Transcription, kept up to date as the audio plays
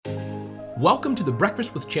Welcome to the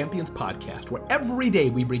Breakfast with Champions podcast, where every day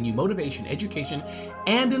we bring you motivation, education,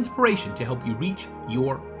 and inspiration to help you reach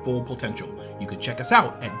your full potential. You can check us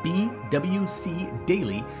out at bwcdaily.com.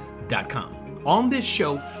 On this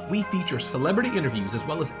show, we feature celebrity interviews as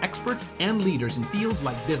well as experts and leaders in fields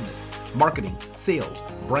like business, marketing, sales,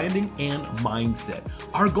 branding, and mindset.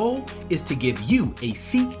 Our goal is to give you a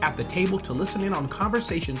seat at the table to listen in on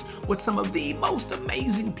conversations with some of the most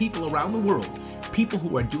amazing people around the world. People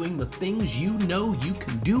who are doing the things you know you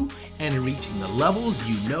can do and reaching the levels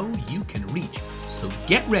you know you can reach. So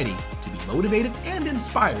get ready to be motivated and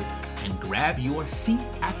inspired and grab your seat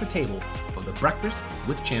at the table for the Breakfast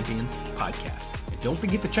with Champions podcast. And don't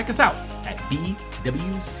forget to check us out at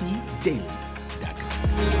bwcdaily.com.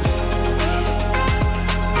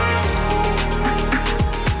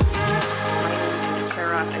 My name is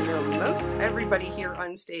Tara. I know most everybody here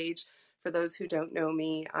on stage. For those who don't know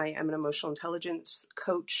me, I am an emotional intelligence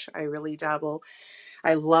coach. I really dabble.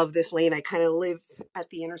 I love this lane. I kind of live at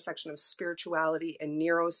the intersection of spirituality and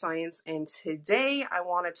neuroscience. And today I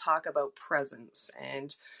want to talk about presence,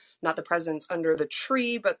 and not the presence under the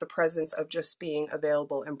tree, but the presence of just being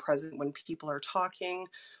available and present when people are talking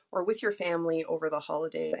or with your family over the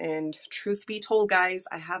holiday. And truth be told, guys,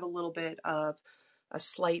 I have a little bit of a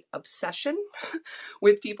slight obsession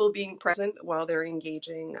with people being present while they're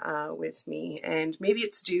engaging with me. And maybe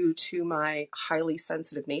it's due to my highly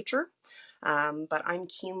sensitive nature, but I'm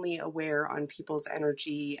keenly aware on people's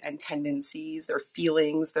energy and tendencies, their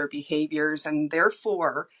feelings, their behaviors, and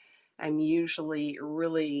therefore I'm usually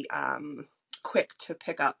really quick to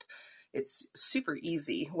pick up. It's super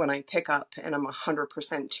easy when I pick up and I'm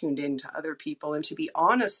 100% tuned into other people. And to be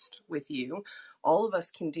honest with you, all of us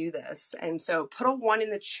can do this. And so put a 1 in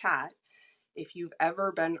the chat if you've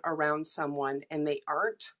ever been around someone and they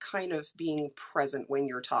aren't kind of being present when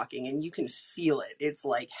you're talking, and you can feel it. It's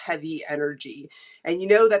like heavy energy. And you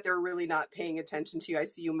know that they're really not paying attention to you. I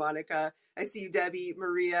see you, Monica. I see you, Debbie,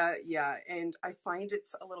 Maria. Yeah. And I find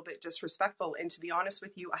it's a little bit disrespectful. And to be honest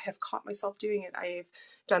with you, I have caught myself doing it. I've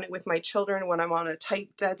done it with my children when I'm on a tight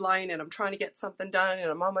deadline and I'm trying to get something done and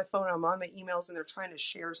I'm on my phone, I'm on my emails, and they're trying to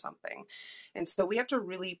share something. And so we have to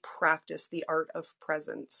really practice the art of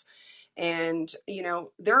presence. And, you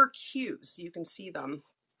know, there are cues, you can see them.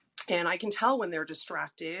 And I can tell when they're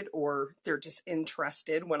distracted or they're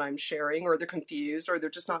disinterested when I'm sharing, or they're confused, or they're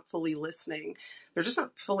just not fully listening. They're just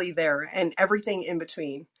not fully there, and everything in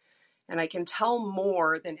between. And I can tell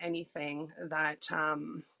more than anything that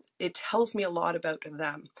it tells me a lot about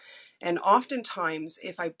them. And oftentimes,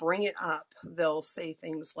 if I bring it up, they'll say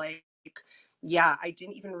things like, yeah, I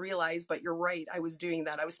didn't even realize, but you're right. I was doing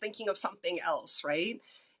that. I was thinking of something else, right?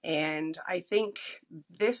 And I think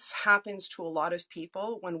this happens to a lot of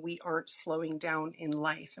people when we aren't slowing down in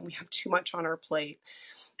life and we have too much on our plate.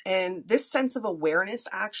 And this sense of awareness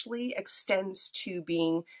actually extends to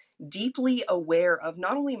being deeply aware of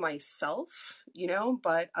not only myself, you know,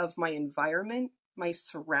 but of my environment, my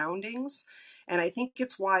surroundings. And I think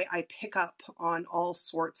it's why I pick up on all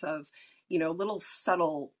sorts of, you know, little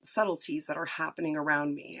subtleties that are happening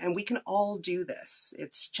around me. And we can all do this.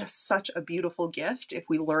 It's just such a beautiful gift if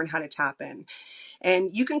we learn how to tap in.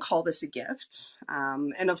 And you can call this a gift.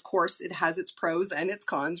 And of course, it has its pros and its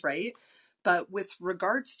cons, right? But with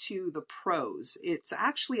regards to the pros, it's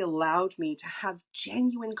actually allowed me to have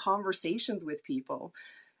genuine conversations with people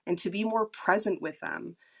and to be more present with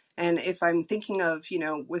them. And if I'm thinking of, you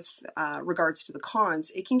know, with regards to the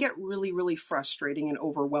cons, it can get really, really frustrating and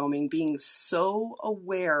overwhelming being so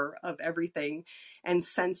aware of everything and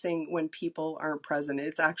sensing when people aren't present.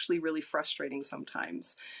 It's actually really frustrating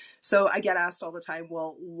sometimes. So I get asked all the time,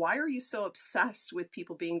 well, why are you so obsessed with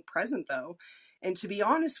people being present though? And to be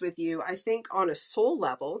honest with you, I think on a soul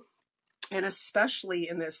level, and especially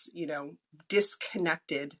in this, you know,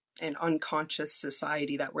 disconnected and unconscious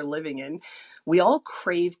society that we're living in, we all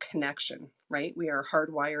crave connection, right? We are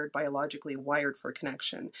hardwired, biologically wired for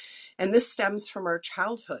connection. And this stems from our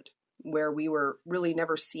childhood, where we were really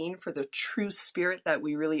never seen for the true spirit that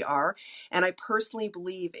we really are. And I personally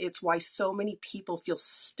believe it's why so many people feel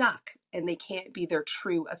stuck and they can't be their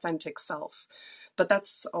true, authentic self. But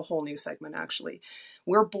that's a whole new segment, actually.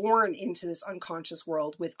 We're born into this unconscious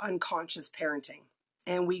world with unconscious parenting.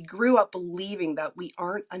 And we grew up believing that we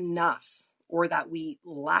aren't enough or that we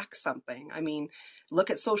lack something. I mean, look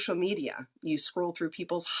at social media. You scroll through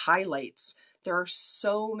people's highlights. There are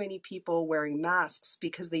so many people wearing masks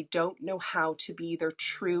because they don't know how to be their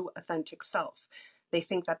true, authentic self. They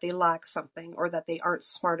think that they lack something or that they aren't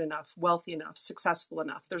smart enough, wealthy enough, successful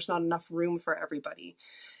enough. There's not enough room for everybody.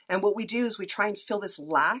 And what we do is we try and fill this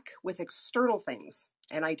lack with external things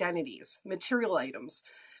and identities, material items.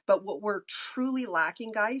 But what we're truly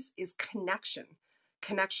lacking, guys, is connection.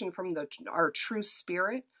 Connection from our true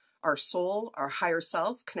spirit, our soul, our higher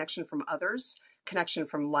self, connection from others, connection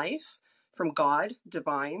from life, from God,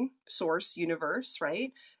 divine, source, universe,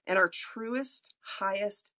 right? And our truest,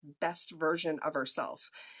 highest, best version of ourself.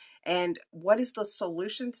 And what is the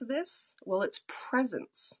solution to this? Well, it's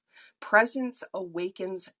presence. Presence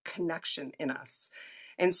awakens connection in us.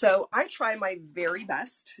 And so I try my very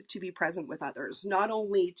best to be present with others, not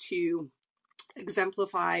only to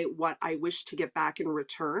exemplify what I wish to get back in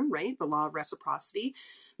return, right? The law of reciprocity,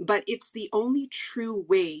 but it's the only true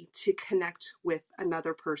way to connect with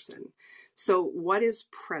another person. So, what is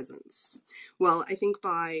presence? Well, I think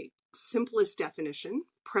by simplest definition,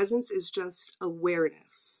 presence is just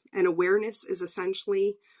awareness. And awareness is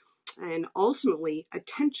essentially and ultimately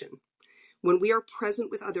attention. When we are present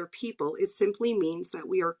with other people, it simply means that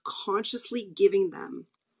we are consciously giving them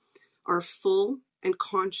our full and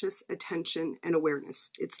conscious attention and awareness.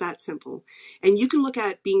 It's that simple. And you can look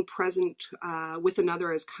at being present with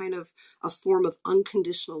another as kind of a form of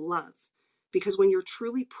unconditional love. Because when you're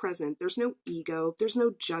truly present, there's no ego, there's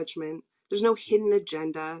no judgment, there's no hidden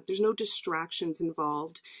agenda, there's no distractions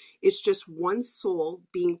involved. It's just one soul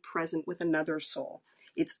being present with another soul.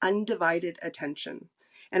 It's undivided attention.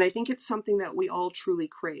 And I think it's something that we all truly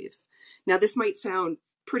crave. Now, this might sound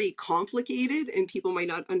pretty complicated and people might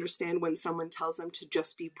not understand when someone tells them to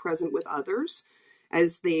just be present with others,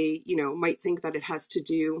 as they, might think that it has to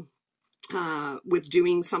do with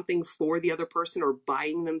doing something for the other person or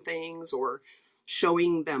buying them things or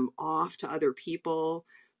showing them off to other people.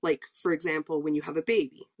 Like, for example, when you have a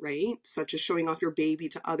baby, right? Such as showing off your baby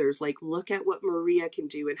to others. Like, look at what Maria can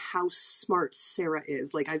do and how smart Sarah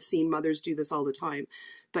is. Like, I've seen mothers do this all the time.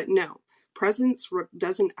 But no, presence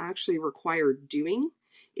doesn't actually require doing.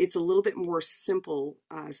 It's a little bit more simpler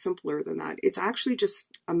than that. It's actually just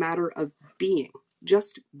a matter of being,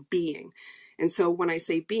 just being. And so when I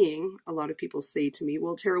say being, a lot of people say to me,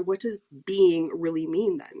 well, Tara, what does being really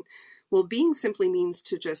mean then? Well, being simply means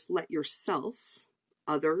to just let yourself,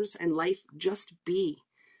 others, and life just be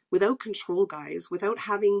without control, guys, without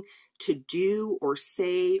having to do or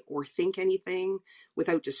say or think anything,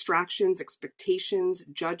 without distractions, expectations,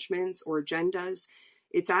 judgments, or agendas.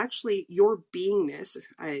 It's actually your beingness.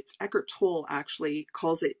 It's Eckhart Tolle actually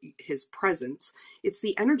calls it his presence. It's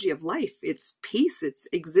the energy of life. It's peace. It's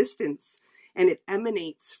existence. And it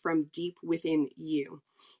emanates from deep within you.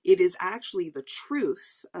 It is actually the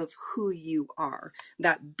truth of who you are,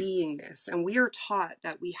 that beingness. And we are taught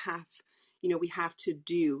that we have to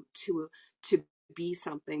do to be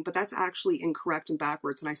something, but that's actually incorrect and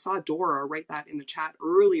backwards. And I saw Dora write that in the chat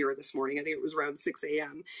earlier this morning. I think it was around 6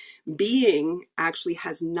 a.m. Being actually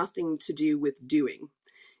has nothing to do with doing.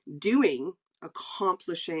 Doing,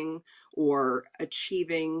 accomplishing, or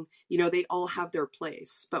achieving, they all have their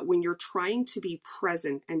place. But when you're trying to be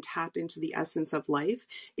present and tap into the essence of life,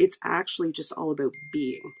 it's actually just all about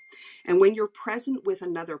being. And when you're present with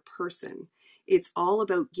another person, it's all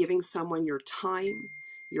about giving someone your time,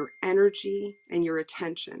 your energy, and your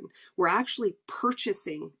attention. We're actually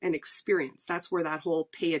purchasing an experience. That's where that whole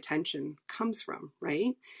pay attention comes from,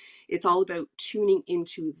 right? It's all about tuning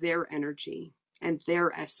into their energy and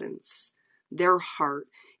their essence, their heart,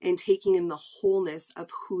 and taking in the wholeness of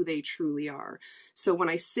who they truly are. So when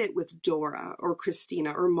I sit with Dora or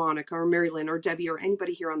Christina or Monica or Mary Lynn or Debbie or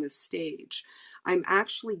anybody here on this stage, I'm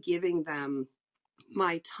actually giving them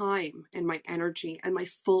my time and my energy and my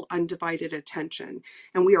full undivided attention.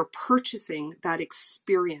 And we are purchasing that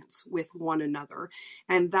experience with one another.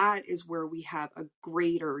 And that is where we have a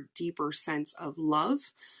greater, deeper sense of love,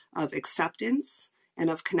 of acceptance, and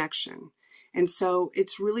of connection. And so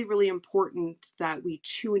it's really, really important that we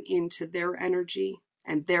tune into their energy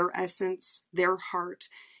and their essence, their heart,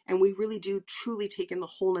 and we really do truly take in the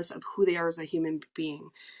wholeness of who they are as a human being.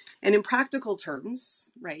 And in practical terms,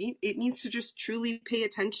 right, it means to just truly pay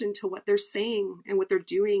attention to what they're saying and what they're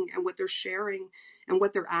doing and what they're sharing and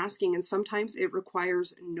what they're asking. And sometimes it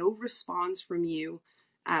requires no response from you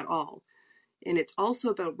at all. And it's also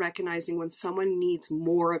about recognizing when someone needs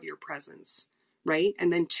more of your presence, right?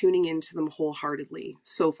 And then tuning into them wholeheartedly.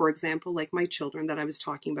 So for example, like my children that I was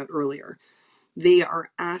talking about earlier, they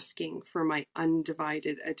are asking for my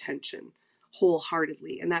undivided attention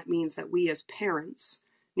wholeheartedly. And that means that we as parents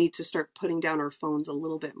need to start putting down our phones a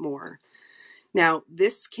little bit more. Now,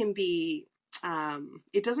 this can be,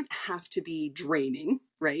 it doesn't have to be draining,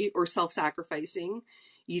 right? Or self-sacrificing.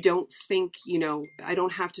 You don't think, I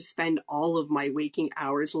don't have to spend all of my waking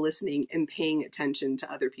hours listening and paying attention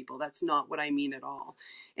to other people. That's not what I mean at all.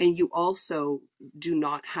 And you also do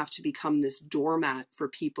not have to become this doormat for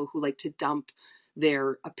people who like to dump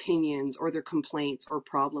their opinions or their complaints or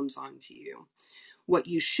problems onto you. What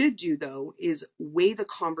you should do, though, is weigh the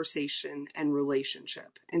conversation and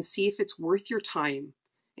relationship and see if it's worth your time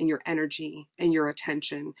and your energy and your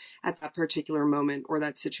attention at that particular moment or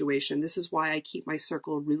that situation. This is why I keep my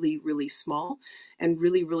circle really, really small and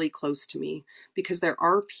really, really close to me, because there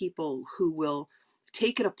are people who will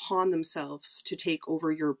take it upon themselves to take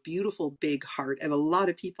over your beautiful big heart. And a lot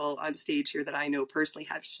of people on stage here that I know personally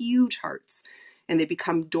have huge hearts, and they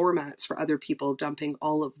become doormats for other people dumping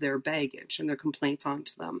all of their baggage and their complaints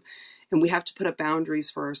onto them. And we have to put up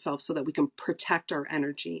boundaries for ourselves so that we can protect our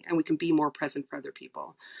energy and we can be more present for other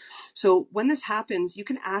people. So when this happens, you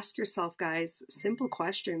can ask yourself, guys, simple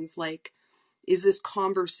questions like, is this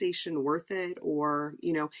conversation worth it? Or,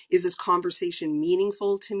 is this conversation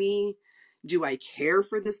meaningful to me? Do I care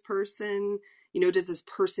for this person? Does this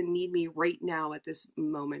person need me right now at this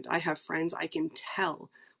moment? I have friends I can tell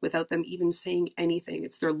without them even saying anything.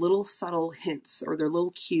 It's their little subtle hints or their little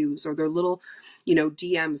cues or their little,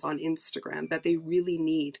 DMs on Instagram that they really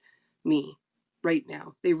need me right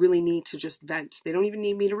now. They really need to just vent. They don't even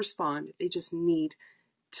need me to respond. They just need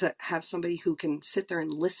to have somebody who can sit there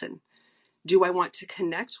and listen. Do I want to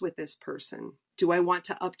connect with this person? Do I want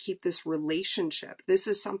to upkeep this relationship? This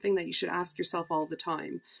is something that you should ask yourself all the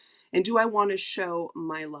time. And do I want to show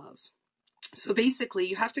my love? So basically,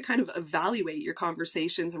 you have to kind of evaluate your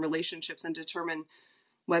conversations and relationships and determine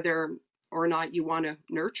whether or not you want to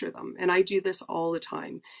nurture them. And I do this all the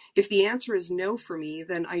time. If the answer is no for me,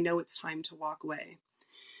 then I know it's time to walk away.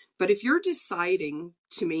 But if you're deciding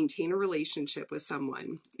to maintain a relationship with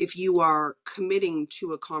someone, if you are committing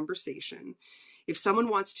to a conversation, if someone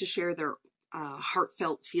wants to share their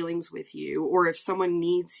heartfelt feelings with you, or if someone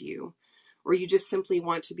needs you, or you just simply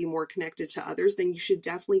want to be more connected to others, then you should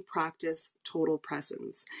definitely practice total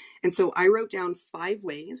presence. And so I wrote down 5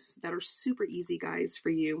 ways that are super easy, guys, for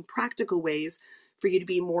you, practical ways for you to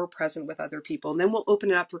be more present with other people. And then we'll open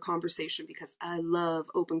it up for conversation because I love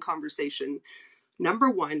open conversation. Number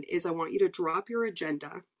 1 is I want you to drop your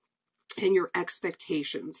agenda and your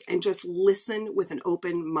expectations and just listen with an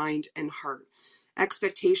open mind and heart.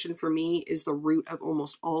 Expectation for me is the root of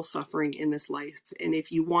almost all suffering in this life. And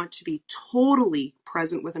if you want to be totally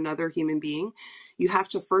present with another human being, you have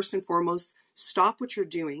to first and foremost stop what you're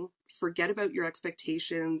doing, forget about your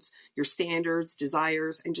expectations, your standards,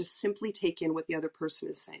 desires, and just simply take in what the other person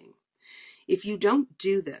is saying. If you don't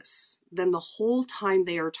do this, then the whole time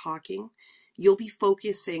they are talking, you'll be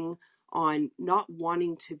focusing on not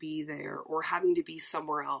wanting to be there or having to be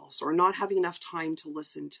somewhere else or not having enough time to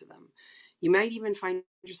listen to them. You might even find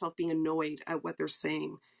yourself being annoyed at what they're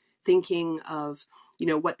saying, thinking of,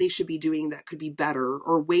 what they should be doing that could be better,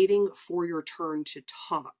 or waiting for your turn to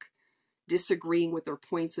talk, disagreeing with their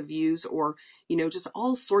points of views, or, just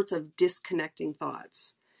all sorts of disconnecting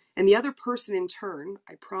thoughts. And the other person in turn,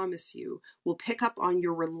 I promise you, will pick up on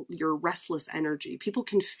your restless energy. People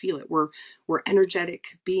can feel it. We're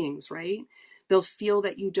energetic beings, right? They'll feel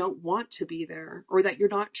that you don't want to be there or that you're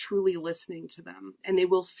not truly listening to them. And they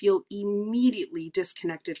will feel immediately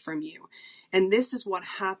disconnected from you. And this is what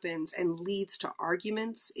happens and leads to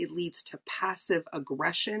arguments. It leads to passive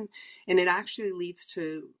aggression. And it actually leads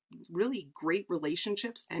to really great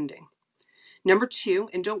relationships ending. Number 2,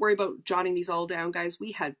 and don't worry about jotting these all down, guys.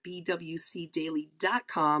 We have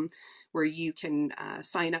bwcdaily.com where you can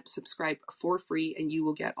sign up, subscribe for free, and you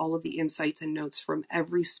will get all of the insights and notes from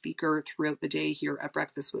every speaker throughout the day here at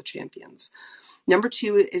Breakfast with Champions. Number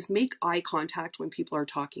 2 is make eye contact when people are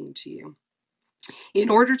talking to you. In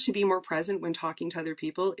order to be more present when talking to other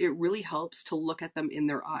people, it really helps to look at them in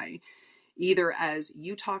their eye, either as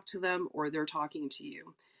you talk to them or they're talking to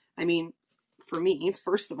you. I mean, for me,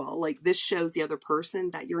 first of all, this shows the other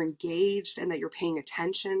person that you're engaged and that you're paying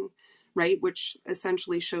attention, right? Which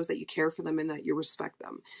essentially shows that you care for them and that you respect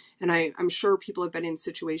them. And I'm sure people have been in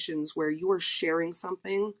situations where you are sharing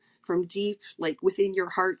something from deep, within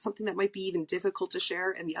your heart, something that might be even difficult to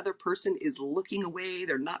share, and the other person is looking away,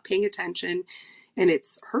 they're not paying attention, and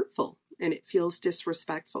it's hurtful and it feels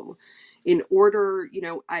disrespectful. In order,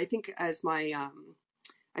 I think as my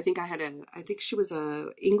I think she was a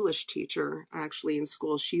English teacher actually in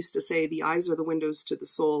school. She used to say the eyes are the windows to the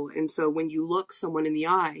soul. And so when you look someone in the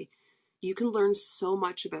eye, you can learn so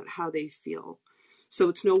much about how they feel. So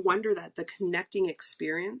it's no wonder that the connecting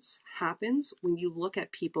experience happens when you look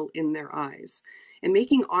at people in their eyes. And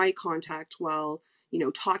making eye contact while,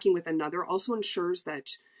 talking with another also ensures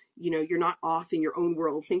that, you're not off in your own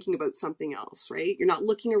world thinking about something else, right? You're not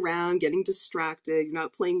looking around, getting distracted. You're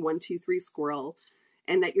not playing 1, 2, 3 squirrel.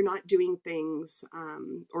 and that you're not doing things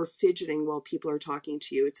or fidgeting while people are talking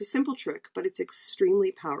to you. It's a simple trick, but it's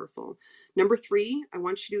extremely powerful. Number 3, I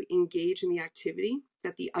want you to engage in the activity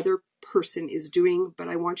that the other person is doing, but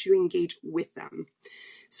I want you to engage with them.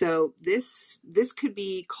 So this could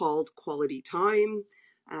be called quality time,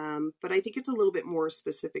 but I think it's a little bit more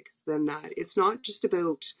specific than that. It's not just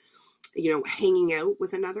about, hanging out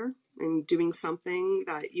with another and doing something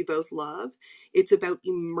that you both love. It's about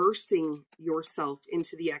immersing yourself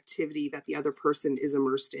into the activity that the other person is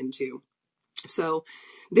immersed into. So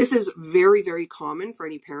this is very, very common for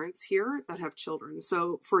any parents here that have children.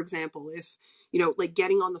 So for example, if, like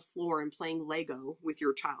getting on the floor and playing Lego with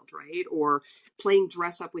your child, right? Or playing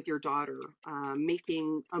dress up with your daughter,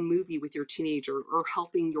 making a movie with your teenager, or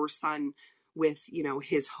helping your son with,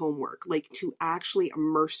 his homework, like to actually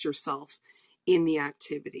immerse yourself in the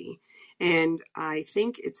activity. And I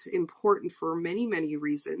think it's important for many, many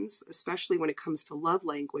reasons, especially when it comes to love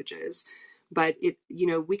languages. But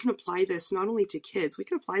we can apply this not only to kids, we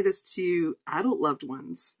can apply this to adult loved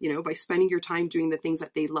ones, by spending your time doing the things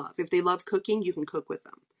that they love. If they love cooking, you can cook with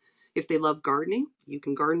them. If they love gardening, you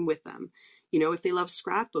can garden with them. If they love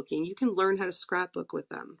scrapbooking, you can learn how to scrapbook with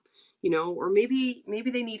them. Or maybe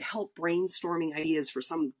they need help brainstorming ideas for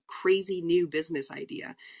some crazy new business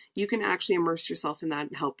idea. You can actually immerse yourself in that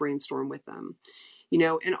and help brainstorm with them.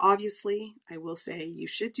 And obviously, I will say you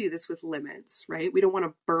should do this with limits, right? We don't want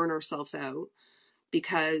to burn ourselves out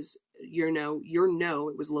because,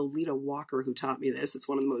 it was Lolita Walker who taught me this. It's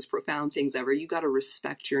one of the most profound things ever. You got to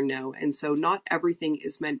respect your no. And so not everything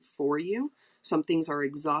is meant for you. Some things are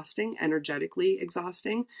exhausting, energetically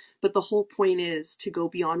exhausting, but the whole point is to go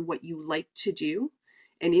beyond what you like to do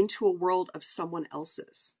and into a world of someone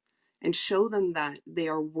else's and show them that they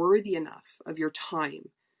are worthy enough of your time,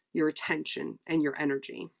 your attention, and your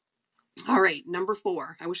energy. All right, number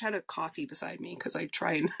 4. I wish I had a coffee beside me because I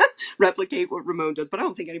try and replicate what Ramon does, but I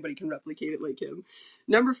don't think anybody can replicate it like him.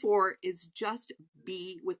 Number 4 is just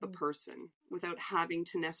be with the person without having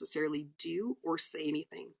to necessarily do or say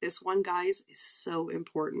anything. This one, guys, is so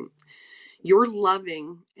important. Your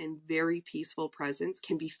loving and very peaceful presence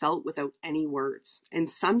can be felt without any words, and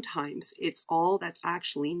sometimes it's all that's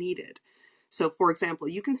actually needed. So for example,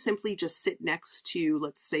 you can simply just sit next to,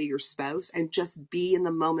 let's say, your spouse and just be in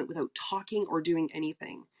the moment without talking or doing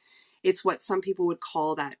anything. It's what some people would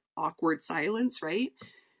call that awkward silence, right?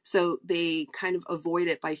 So they kind of avoid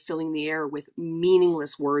it by filling the air with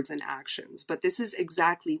meaningless words and actions. But this is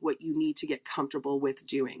exactly what you need to get comfortable with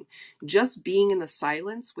doing. Just being in the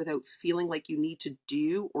silence without feeling like you need to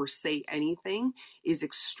do or say anything is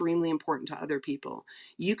extremely important to other people.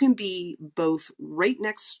 You can be both right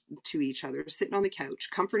next to each other, sitting on the couch,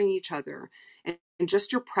 comforting each other, and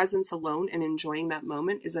just your presence alone and enjoying that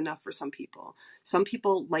moment is enough for some people. Some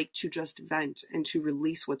people like to just vent and to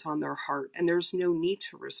release what's on their heart, and there's no need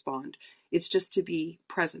to respond. It's just to be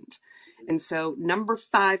present. And so number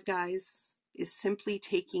 5, guys, is simply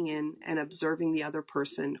taking in and observing the other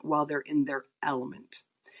person while they're in their element.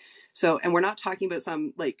 So, and we're not talking about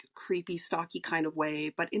some like creepy, stalky kind of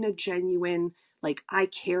way, but in a genuine, like, I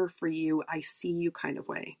care for you, I see you kind of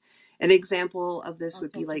way. An example of this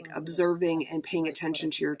would be like observing and paying attention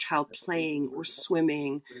to your child playing or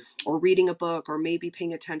swimming or reading a book, or maybe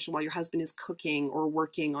paying attention while your husband is cooking or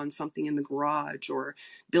working on something in the garage or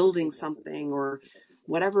building something or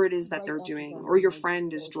whatever it is that they're doing, or your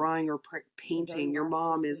friend is drawing or painting, your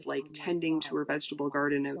mom is like tending to her vegetable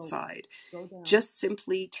garden outside. Just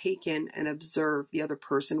simply take in and observe the other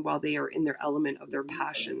person while they are in their element of their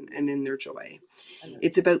passion and in their joy.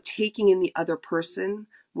 It's about taking in the other person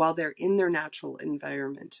while they're in their natural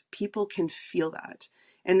environment. People can feel that.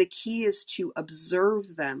 And the key is to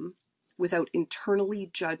observe them without internally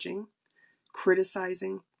judging,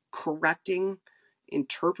 criticizing, correcting,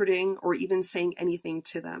 interpreting, or even saying anything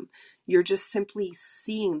to them. You're just simply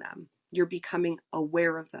seeing them. You're becoming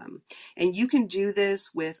aware of them. And you can do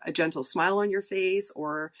this with a gentle smile on your face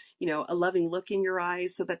or, a loving look in your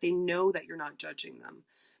eyes so that they know that you're not judging them.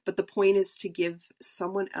 But the point is to give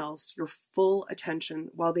someone else your full attention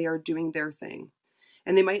while they are doing their thing.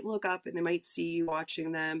 And they might look up and they might see you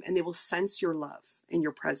watching them, and they will sense your love and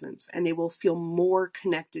your presence, and they will feel more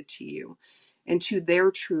connected to you and to their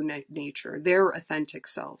true nature, their authentic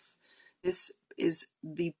self. This is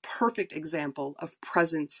the perfect example of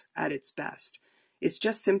presence at its best. It's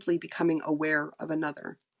just simply becoming aware of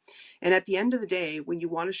another. And at the end of the day, when you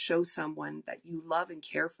want to show someone that you love and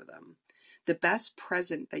care for them, the best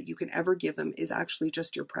present that you can ever give them is actually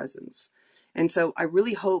just your presence. And so I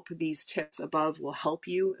really hope these tips above will help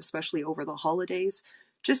you, especially over the holidays.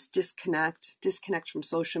 Just disconnect from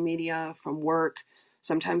social media, from work,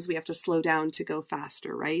 Sometimes we have to slow down to go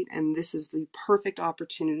faster, right? And this is the perfect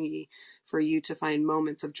opportunity for you to find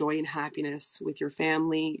moments of joy and happiness with your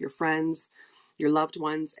family, your friends, your loved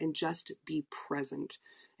ones, and just be present.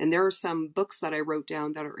 And there are some books that I wrote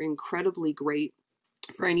down that are incredibly great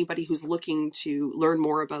for anybody who's looking to learn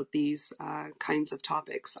more about these kinds of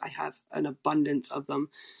topics. I have an abundance of them,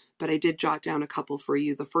 but I did jot down a couple for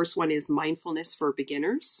you. The first one is Mindfulness for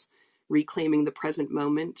Beginners, Reclaiming the Present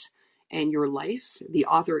Moment and Your Life. The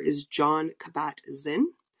author is Jon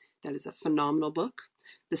Kabat-Zinn. That is a phenomenal book.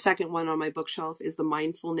 The second one on my bookshelf is The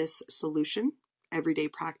Mindfulness Solution, Everyday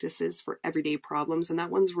Practices for Everyday Problems, and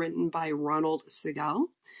that one's written by Ronald Segal.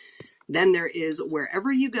 Then there is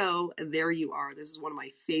Wherever You Go, There You Are. This is one of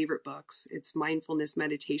my favorite books. It's mindfulness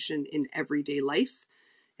meditation in everyday life.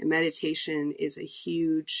 And meditation is a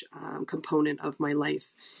huge component of my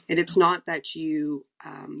life. And it's not that you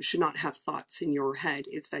should not have thoughts in your head.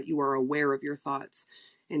 It's that you are aware of your thoughts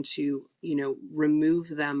and to, remove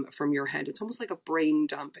them from your head. It's almost like a brain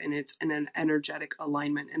dump, and it's an energetic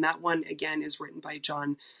alignment. And that one, again, is written by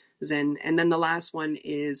Jon Zinn. And then the last one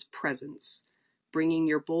is Presence, Bringing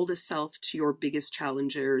Your Boldest Self to Your Biggest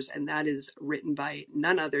Challengers. And that is written by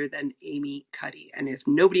none other than Amy Cuddy. And if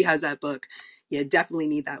nobody has that book, you definitely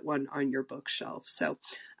need that one on your bookshelf. So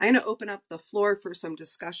I'm going to open up the floor for some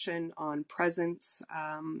discussion on presence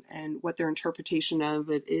and what their interpretation of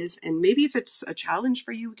it is. And maybe if it's a challenge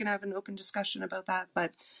for you, we can have an open discussion about that.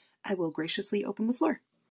 But I will graciously open the floor.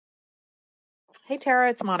 Hey, Tara,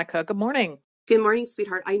 it's Monica. Good morning. Good morning,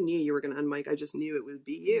 sweetheart. I knew you were going to unmic. I just knew it would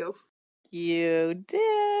be you. You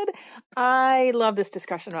did. I love this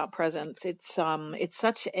discussion about presence. It's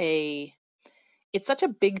such a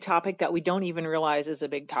big topic that we don't even realize is a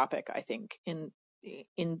big topic, I think,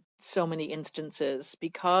 in so many instances,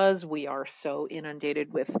 because we are so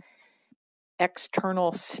inundated with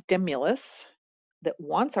external stimulus that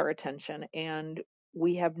wants our attention, and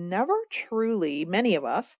we have never truly, many of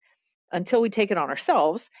us, until we take it on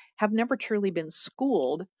ourselves, have never truly been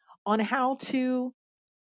schooled on how to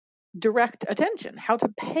direct attention, how to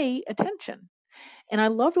pay attention. And I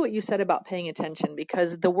loved what you said about paying attention,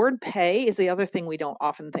 because the word pay is the other thing we don't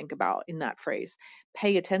often think about in that phrase,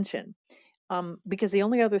 pay attention. Because the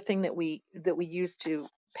only other thing that we use to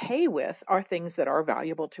pay with are things that are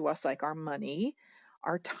valuable to us, like our money,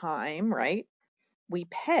 our time, right? We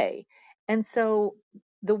pay. And so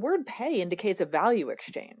the word pay indicates a value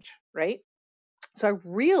exchange, right? So I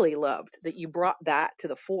really loved that you brought that to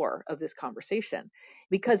the fore of this conversation,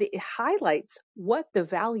 because it highlights what the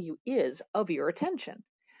value is of your attention.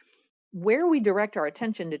 Where we direct our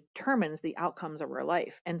attention determines the outcomes of our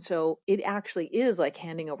life. And so it actually is like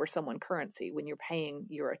handing over someone currency when you're paying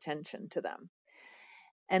your attention to them.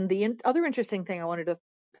 And the other interesting thing I wanted to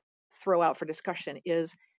throw out for discussion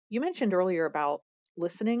is, you mentioned earlier about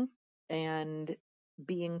listening and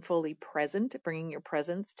being fully present, bringing your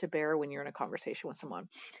presence to bear when you're in a conversation with someone.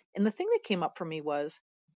 And the thing that came up for me was,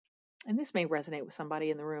 and this may resonate with somebody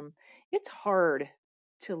in the room, it's hard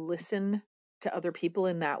to listen to other people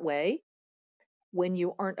in that way when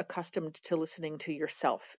you aren't accustomed to listening to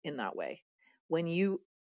yourself in that way, when you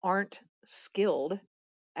aren't skilled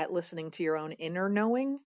at listening to your own inner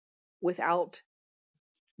knowing without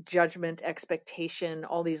judgment, expectation,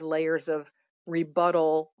 all these layers of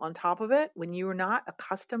rebuttal on top of it. When you're not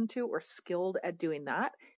accustomed to or skilled at doing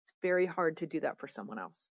that, it's very hard to do that for someone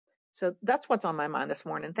else. So that's what's on my mind this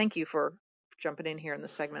morning. Thank you for jumping in here in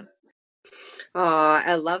this segment.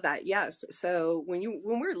 I love that. Yes. So when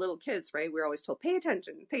we're little kids, right, we're always told, pay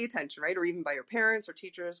attention, right? Or even by your parents or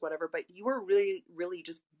teachers, whatever, but you are really, really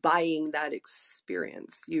just buying that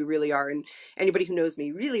experience. You really are. And anybody who knows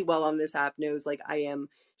me really well on this app knows, like, I am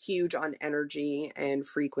huge on energy and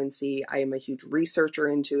frequency. I am a huge researcher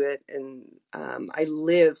into it. And I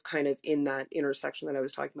live kind of in that intersection that I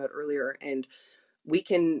was talking about earlier. And we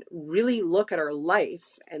can really look at our life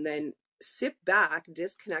and then sit back,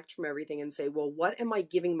 disconnect from everything, and say, well, what am I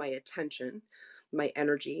giving my attention, my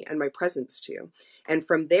energy, and my presence to? And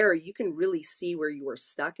from there, you can really see where you are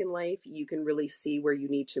stuck in life. You can really see where you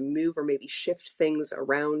need to move or maybe shift things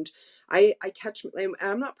around. I catch, and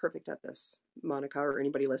I'm not perfect at this, Monica, or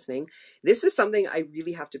anybody listening. This is something I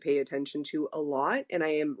really have to pay attention to a lot, and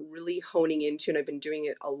I am really honing into, and I've been doing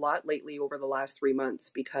it a lot lately over the last 3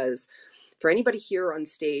 months, because for anybody here on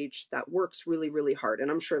stage that works really, really hard,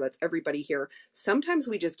 and I'm sure that's everybody here, sometimes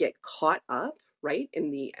we just get caught up, right,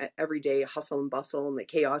 in the everyday hustle and bustle and the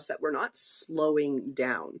chaos, that we're not slowing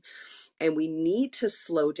down. And we need to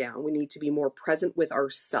slow down. We need to be more present with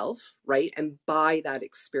ourselves, right? And buy that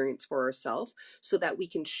experience for ourselves so that we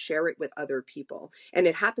can share it with other people. And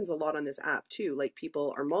it happens a lot on this app too. Like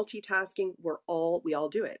people are multitasking. We all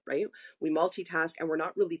do it, right? We multitask and we're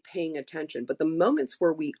not really paying attention. But the moments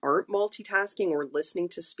where we aren't multitasking or listening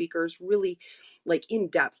to speakers really like in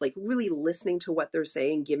depth, like really listening to what they're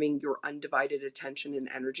saying, giving your undivided attention and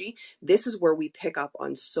energy, this is where we pick up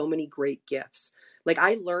on so many great gifts. Like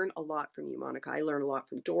I learn a lot from you, Monica. I learn a lot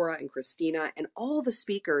from Dora and Christina and all the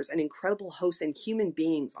speakers and incredible hosts and human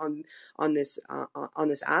beings on this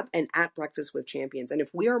app and at Breakfast with Champions. And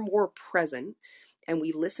if we are more present and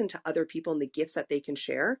we listen to other people and the gifts that they can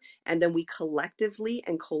share, and then we collectively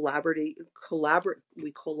and collaborate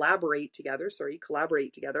together,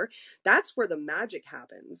 that's where the magic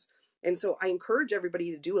happens. And so I encourage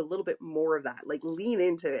everybody to do a little bit more of that, like lean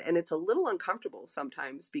into it. And it's a little uncomfortable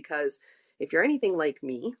sometimes because if you're anything like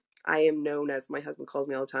me, I am known as, my husband calls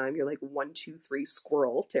me all the time, you're like 1, 2, 3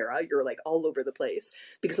 squirrel, Tara. You're like all over the place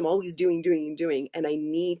because I'm always doing. And I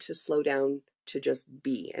need to slow down to just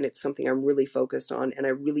be. And it's something I'm really focused on. And I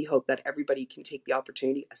really hope that everybody can take the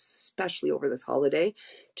opportunity, especially over this holiday,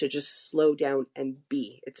 to just slow down and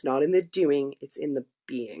be. It's not in the doing, it's in the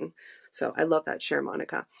being. So I love that share,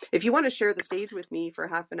 Monica. If you want to share the stage with me for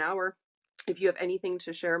half an hour, if you have anything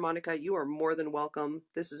to share, Monica, you are more than welcome.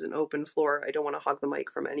 This is an open floor. I don't want to hog the mic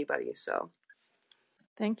from anybody. So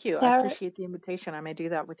Thank you. I Tara, appreciate the invitation. I may do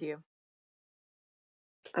that with you.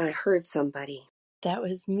 I heard somebody. that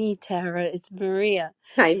was me, Tara. It's Maria.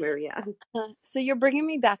 Hi, Maria. So you're bringing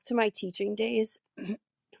me back to my teaching days.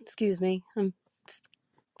 Excuse me.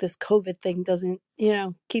 This COVID thing doesn't,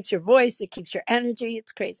 keeps your voice, it keeps your energy.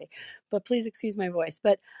 It's crazy. But please excuse my voice.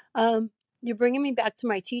 But you're bringing me back to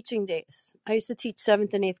my teaching days. I used to teach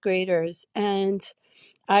 7th and 8th graders, and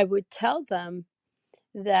I would tell them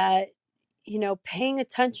that, paying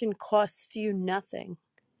attention costs you nothing.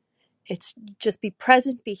 It's just be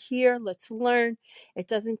present, be here, let's learn. It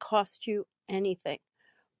doesn't cost you anything,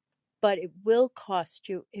 but it will cost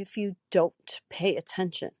you if you don't pay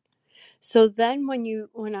attention. So then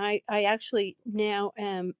when I actually now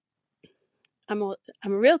am, I'm a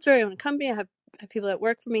realtor, I own a company, I have people that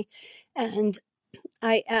work for me, and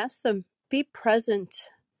I ask them, be present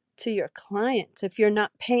to your client. If you're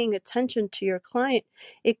not paying attention to your client,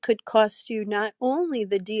 it could cost you not only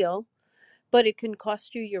the deal, but it can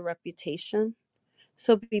cost you your reputation.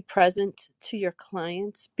 So be present to your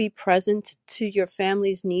clients, be present to your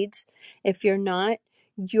family's needs. If you're not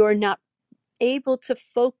able to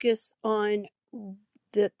focus on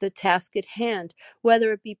the task at hand,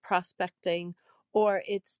 whether it be prospecting or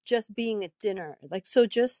it's just being at dinner. Like, so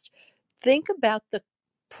just think about the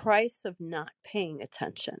price of not paying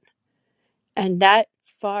attention. And that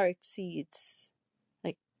far exceeds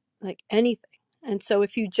like anything. And so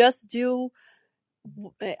if you just do,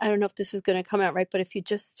 I don't know if this is going to come out right, but if you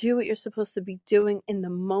just do what you're supposed to be doing in the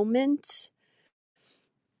moment,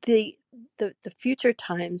 the future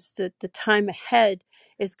times, the time ahead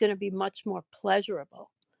is going to be much more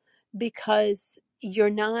pleasurable because you're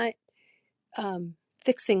not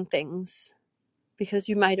fixing things because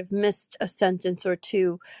you might have missed a sentence or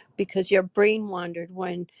two because your brain wandered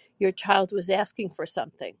when your child was asking for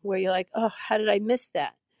something where you're like, oh, how did I miss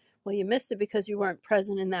that? Well, you missed it because you weren't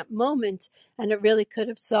present in that moment, and it really could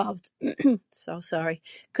have solved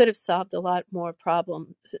could have solved a lot more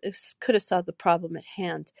problem. It could have solved the problem at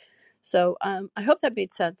hand. So I hope that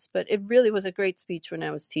made sense, but it really was a great speech when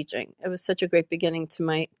I was teaching. It was such a great beginning to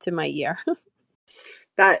my year.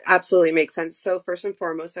 That absolutely makes sense. So first and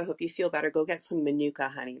foremost, I hope you feel better. Go get some Manuka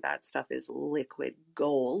honey. That stuff is liquid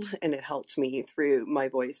gold, and it helped me through my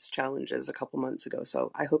voice challenges a couple months ago.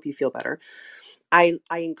 So I hope you feel better. I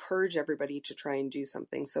encourage everybody to try and do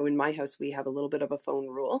something. So in my house, we have a little bit of a phone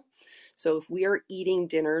rule. So if we are eating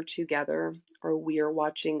dinner together or we are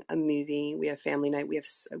watching a movie, we have family night, we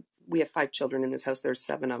have 5 children in this house, there's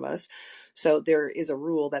 7 of us. So there is a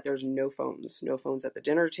rule that there's no phones at the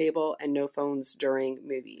dinner table and no phones during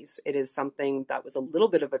movies. It is something that was a little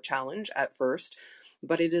bit of a challenge at first,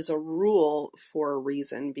 but it is a rule for a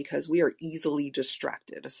reason because we are easily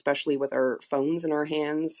distracted, especially with our phones in our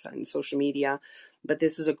hands and social media. But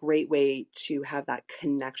this is a great way to have that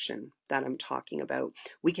connection that I'm talking about.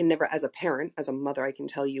 We can never, as a parent, as a mother, I can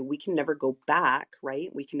tell you, we can never go back, right?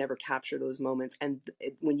 We can never capture those moments. And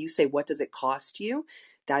when you say, what does it cost you?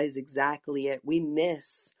 That is exactly it. We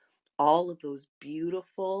miss all of those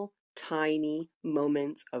beautiful, tiny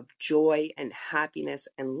moments of joy and happiness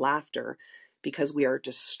and laughter because we are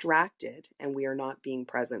distracted and we are not being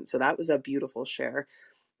present. So that was a beautiful share,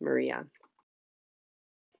 Maria.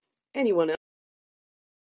 Anyone else?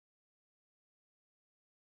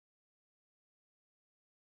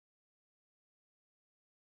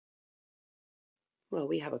 Well,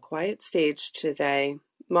 we have a quiet stage today.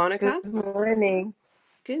 Good Monica, morning.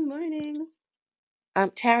 good morning.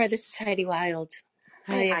 Tara, this is Heidi Wild.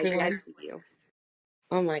 Hi, Hi, Heidi. I everyone. see you.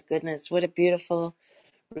 Oh, my goodness. What a beautiful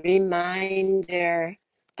reminder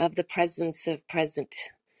of the presence of present.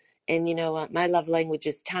 And, my love language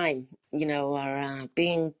is time, or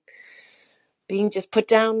being just put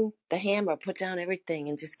down the hammer, put down everything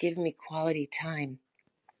and just give me quality time.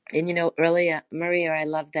 And, earlier, Maria, I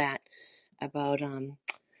love that about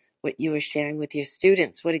what you were sharing with your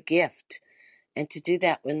students. What a gift. And to do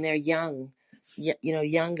that when they're young,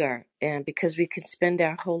 younger, and because we could spend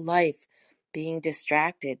our whole life being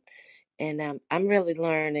distracted. And I'm really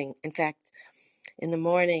learning. In fact, in the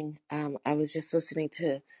morning, I was just listening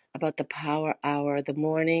to about the power hour, the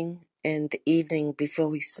morning and the evening before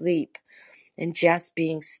we sleep, and just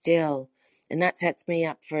being still. And that sets me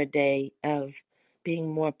up for a day of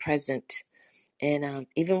being more present. And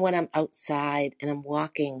even when I'm outside and I'm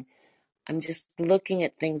walking, I'm just looking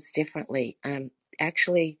at things differently. I'm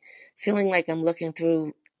actually feeling like I'm looking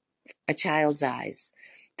through a child's eyes.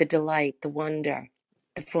 The delight, the wonder,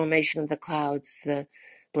 the formation of the clouds, the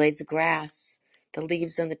blades of grass, the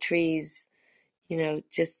leaves on the trees,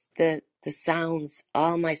 just the sounds.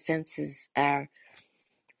 All my senses are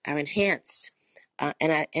enhanced.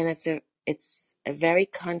 And it's a very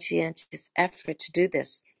conscientious effort to do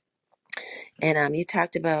this. And you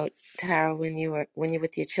talked about, Tara, when you're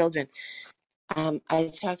with your children.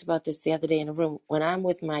 I talked about this the other day in a room. When I'm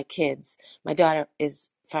with my kids, my daughter is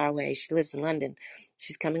far away. She lives in London.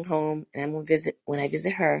 She's coming home, and I'm going to visit when I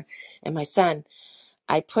visit her. And my son,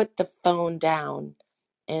 I put the phone down,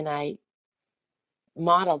 and I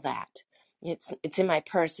model that. It's in my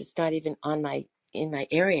purse. It's not even in my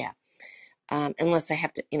area, unless I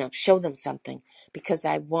have to, show them something, because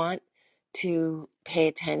I want to pay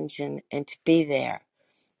attention and to be there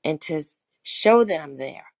and to show that I'm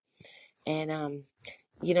there. And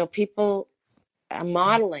people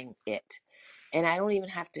modeling it, and I don't even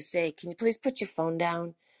have to say, can you please put your phone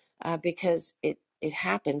down, because it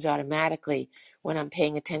happens automatically when I'm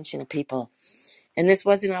paying attention to people. And this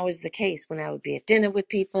wasn't always the case when I would be at dinner with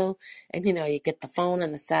people, and you get the phone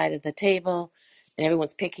on the side of the table and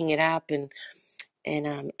everyone's picking it up, and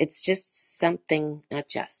it's just something. Not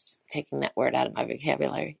just taking that word out of my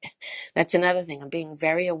vocabulary. That's another thing. I'm being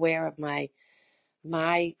very aware of my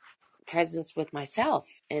presence with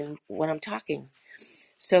myself and when I'm talking.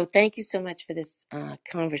 So thank you so much for this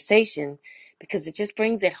conversation, because it just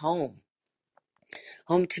brings it home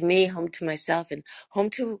to me, home to myself, and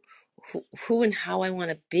home to who and how I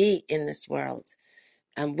want to be in this world,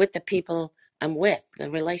 with the people I'm with,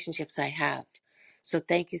 the relationships I have. So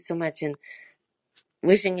thank you so much, and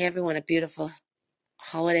wishing everyone a beautiful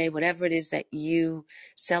holiday, whatever it is that you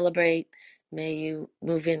celebrate. May you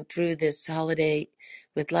move in through this holiday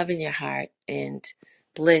with love in your heart and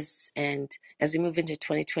bliss. And as we move into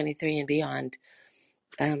 2023 and beyond,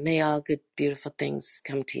 may all good, beautiful things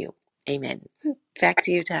come to you. Amen. Back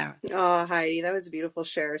to you, Tara. Oh, Heidi, that was a beautiful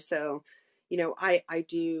share. So, I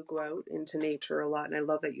do go out into nature a lot, and I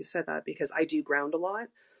love that you said that because I do ground a lot.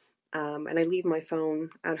 And I leave my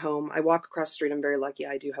phone at home. I walk across the street. I'm very lucky.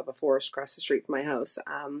 I do have a forest across the street from my house.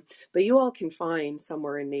 But you all can find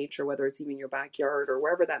somewhere in nature, whether it's even your backyard or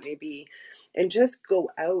wherever that may be, and just go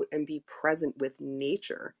out and be present with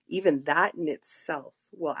nature. Even that in itself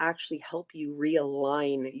will actually help you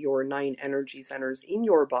realign your 9 energy centers in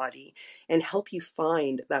your body and help you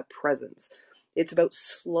find that presence. It's about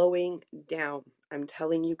slowing down. I'm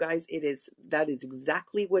telling you guys, that is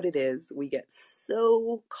exactly what it is. We get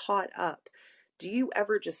so caught up. Do you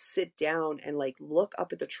ever just sit down and like look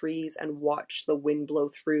up at the trees and watch the wind blow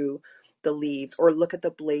through the leaves, or look at the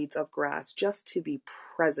blades of grass just to be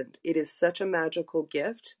present? It is such a magical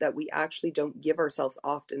gift that we actually don't give ourselves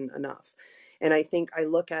often enough. And I think I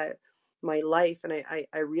look at my life and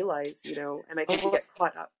I realize, and I think we get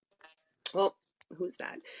caught up. Well, who's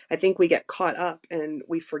that? I think we get caught up and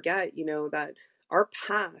we forget, that our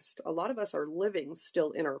past, a lot of us are living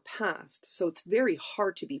still in our past. So it's very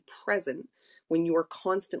hard to be present when you are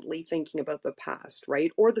constantly thinking about the past,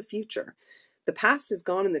 right? Or the future. The past is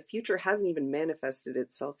gone and the future hasn't even manifested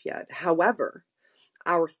itself yet. However,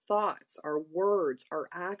 our thoughts, our words, our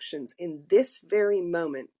actions in this very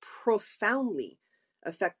moment profoundly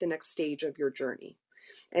affect the next stage of your journey.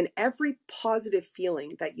 And every positive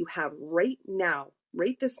feeling that you have right now,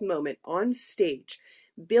 right this moment on stage,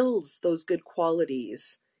 builds those good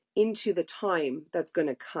qualities into the time that's going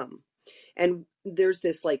to come. And there's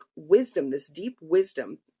this like wisdom, this deep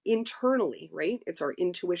wisdom internally, right? It's our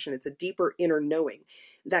intuition, it's a deeper inner knowing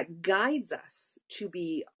that guides us to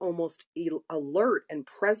be almost alert and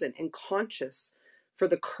present and conscious for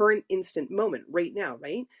the current instant moment right now,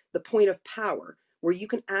 right? The point of power where you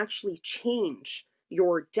can actually change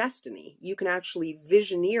your destiny. You can actually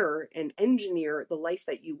visioneer and engineer the life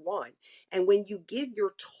that you want. And when you give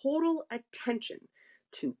your total attention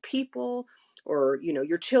to people, or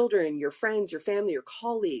your children, your friends, your family, your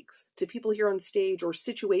colleagues, to people here on stage or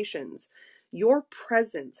situations, your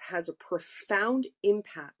presence has a profound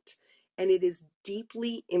impact, and it is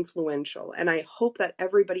deeply influential. And I hope that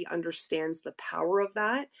everybody understands the power of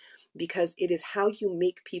that, because it is how you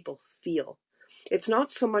make people feel. It's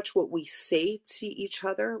not so much what we say to each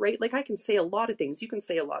other, right? Like, I can say a lot of things. You can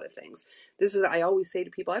say a lot of things. I always say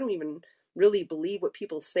to people, I don't even really believe what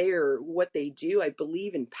people say or what they do. I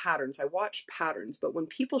believe in patterns. I watch patterns. But when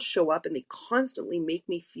people show up and they constantly make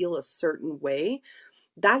me feel a certain way,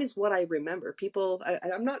 that is what I remember. People,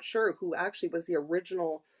 I'm not sure who actually was the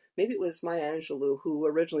original. Maybe it was Maya Angelou who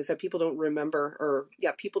originally said people don't remember,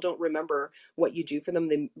 people don't remember what you do for them.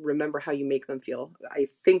 They remember how you make them feel. I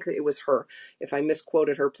think it was her. If I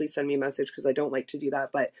misquoted her, please send me a message, because I don't like to do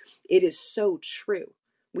that. But it is so true.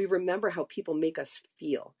 We remember how people make us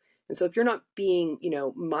feel. And so if you're not being,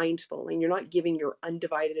 mindful, and you're not giving your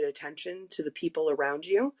undivided attention to the people around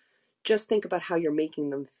you, just think about how you're making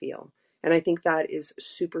them feel. And I think that is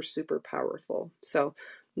super, super powerful. So,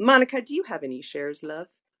 Monica, do you have any shares, love?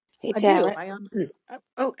 Hey, I do. Tara.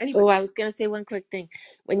 Oh, Oh, anybody? I was going to say one quick thing.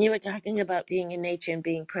 When you were talking about being in nature and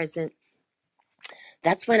being present,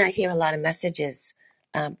 that's when I hear a lot of messages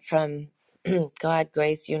from God,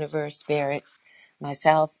 grace, universe, spirit,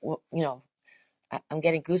 myself. I'm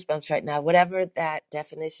getting goosebumps right now. Whatever that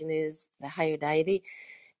definition is, the higher deity.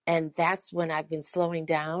 And that's when I've been slowing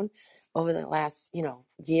down over the last,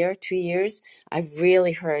 year, 2 years. I've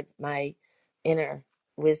really heard my inner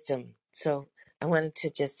wisdom. So I wanted to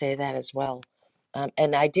just say that as well.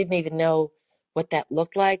 And I didn't even know what that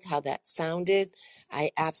looked like, how that sounded.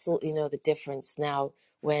 I absolutely know the difference now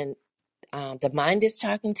when the mind is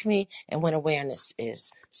talking to me and when awareness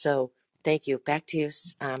is. So thank you. Back to you,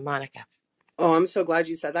 Monica. Oh, I'm so glad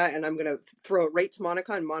you said that. And I'm going to throw it right to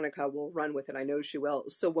Monica, and Monica will run with it. I know she will.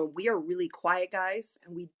 So when we are really quiet, guys,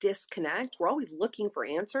 and we disconnect, we're always looking for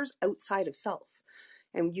answers outside of self.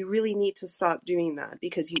 And you really need to stop doing that,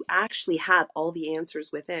 because you actually have all the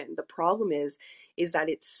answers within. The problem is that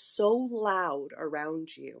it's so loud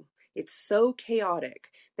around you. It's so chaotic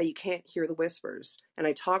that you can't hear the whispers. And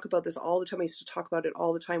I talk about this all the time. I used to talk about it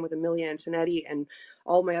all the time with Amelia Antonetti and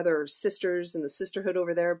all my other sisters in the sisterhood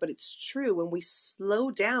over there. But it's true. When we slow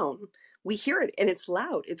down, we hear it, and it's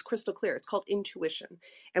loud. It's crystal clear. It's called intuition.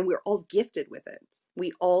 And we're all gifted with it.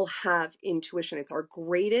 We all have intuition. It's our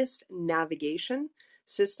greatest navigation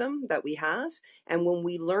system that we have. And when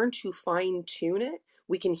we learn to fine tune it,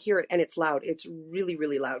 we can hear it, and it's loud. It's really,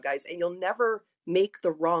 really loud, guys. And you'll never make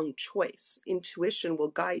the wrong choice. Intuition will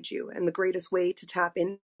guide you. And the greatest way to tap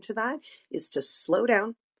into that is to slow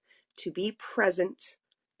down, to be present,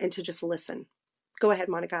 and to just listen. Go ahead,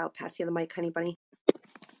 Monica. I'll pass you the mic, honey bunny.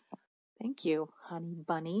 Thank you, honey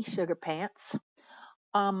bunny, sugar pants.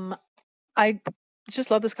 I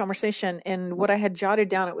just love this conversation, and what I had jotted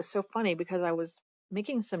down, it was so funny because I was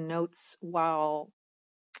making some notes while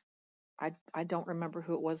I don't remember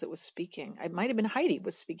who it was that was speaking. It might have been Heidi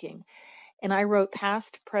was speaking, and I wrote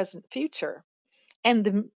past, present, future.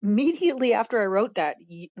 And immediately after I wrote that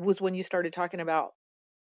was when you started talking about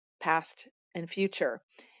past and future.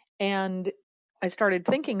 And I started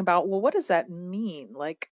thinking about, well, what does that mean?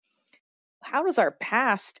 Like, how does our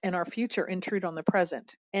past and our future intrude on the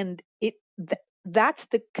present? And that's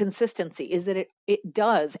the consistency, is that it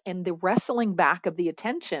does. And the wrestling back of the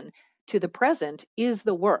attention to the present is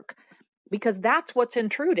the work, because that's what's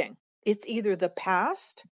intruding. It's either the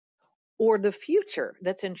past or the future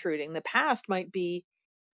that's intruding. The past might be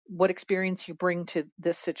what experience you bring to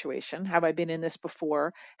this situation. Have I been in this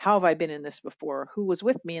before? How have I been in this before? Who was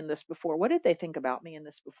with me in this before? What did they think about me in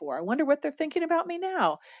this before? I wonder what they're thinking about me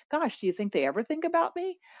now. Gosh, do you think they ever think about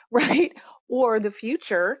me? Right? Or the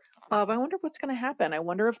future of, I wonder what's going to happen. I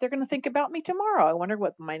wonder if they're going to think about me tomorrow. I wonder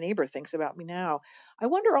what my neighbor thinks about me now. I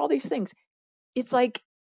wonder all these things. It's like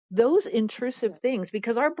those intrusive things,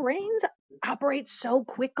 because our brains operate so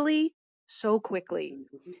quickly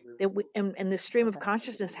that and the stream of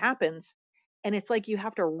consciousness happens, and it's like you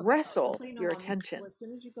have to wrestle your attention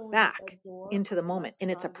back into the moment,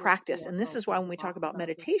 and it's a practice. And this is why when we talk about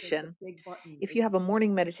meditation, if you have a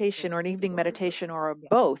morning meditation or an evening meditation or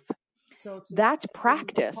both, that's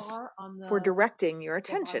practice for directing your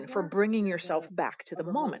attention, for bringing yourself back to the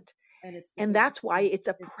moment. And that's why it's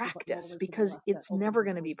a practice, because it's never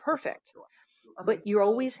going to be perfect. But you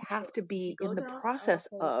always have to be in the process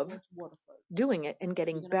of doing it and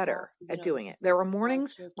getting better at doing it. There are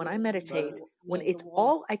mornings when I meditate when it's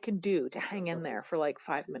all I can do to hang in there for like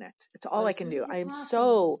 5 minutes. It's all I can do. I am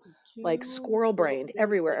so like squirrel brained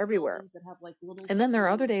everywhere. And then there are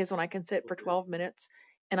other days when I can sit for 12 minutes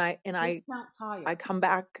and I come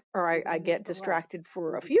back, or I get distracted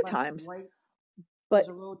for a few times. But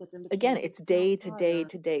again, it's day to day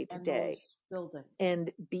to day to day. And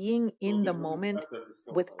being in the moment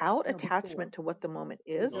without attachment to what the moment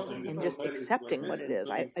is and just accepting what it is.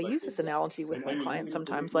 I use this analogy with my clients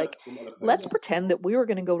sometimes, like, let's pretend that we were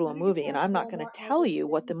going to go to a movie and I'm not going to tell you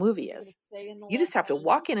what the movie is. You just have to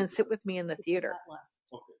walk in and sit with me in the theater.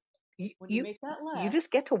 You just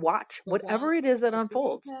get to watch whatever it is that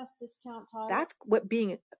unfolds. That's what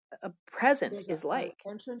being a present is like.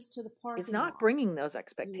 It's not bringing those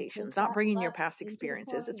expectations, not bringing your past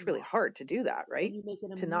experiences. It's really hard to do that, right?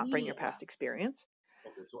 To not bring your past experience.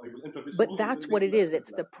 But that's what it is.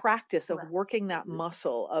 It's the practice of working that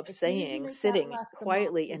muscle of saying, sitting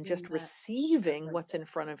quietly and just receiving what's in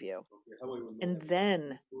front of you and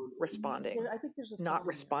then responding, not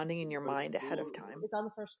responding in your mind ahead of time.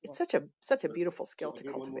 It's such a beautiful skill to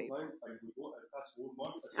cultivate.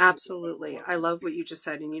 Absolutely. I love what you just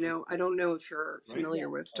said. And, I don't know if you're familiar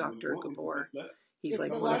with Dr. Gabor. He's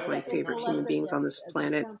like one of my favorite human beings on this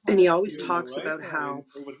planet. And he always talks about how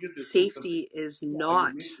safety is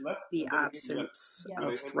not the absence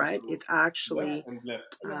of threat. It's actually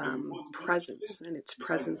presence, and it's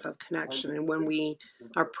presence of connection. And when we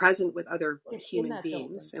are present with other human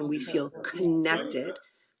beings and we feel connected,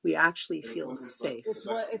 we actually feel safe,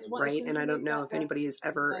 right? And I don't know if anybody has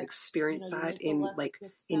ever experienced that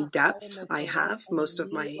in depth. I have. Most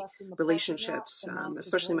of my relationships,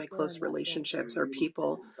 especially my close relationships, are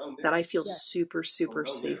people that I feel super, super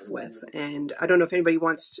safe with. And I don't know if anybody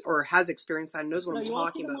wants to, or has experienced that and knows what I'm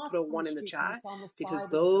talking about. Put a 1 in the chat, because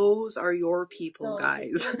those are your people,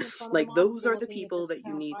 guys. Like, those are the people that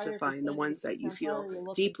you need to find, the ones that you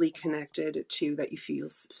feel deeply connected to, that you feel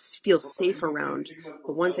safe around,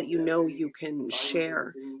 the ones that you can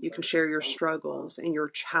share your struggles and your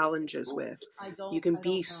challenges with. You can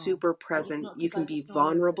be super present, you can be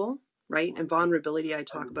vulnerable, right? And vulnerability, I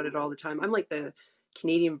talk about it all the time. I'm like the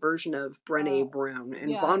Canadian version of Brené Brown,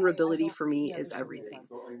 and vulnerability for me is everything.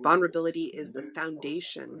 Vulnerability is the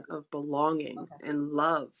foundation of belonging and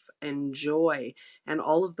love and joy and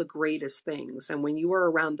all of the greatest things. And when you are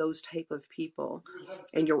around those type of people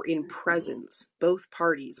and you're in presence, both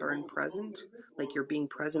parties are in present, like you're being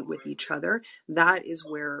present with each other, that is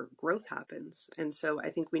where growth happens. And so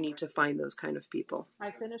I think we need to find those kind of people.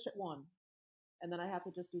 I finish at 1 and then I have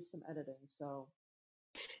to just do some editing. So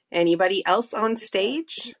anybody else on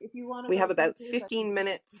stage? We have about 15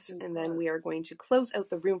 minutes and then we are going to close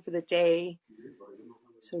out the room for the day.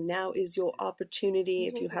 So now is your opportunity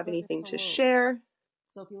if you have anything to share.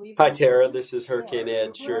 Hi, Tara. This is Hurricane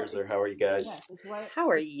Ed Scherzer. How are you guys? How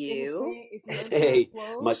are you? Hey,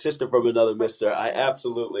 my sister from another mister. I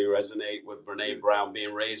absolutely resonate with Brené Brown.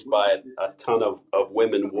 Being raised by a ton of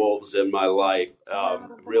women wolves in my life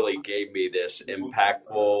really gave me this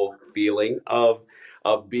impactful feeling of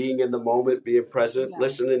being in the moment, being present,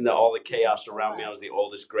 listening to all the chaos around me. I was the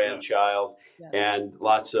oldest grandchild and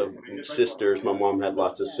lots of sisters. My mom had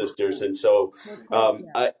lots of sisters. And so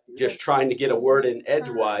I just trying to get a word in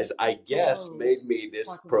edgewise, I guess, made me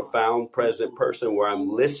this profound present person where I'm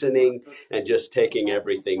listening and just taking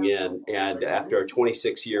everything in. And after a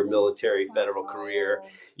 26-year military federal career,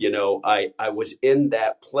 I was in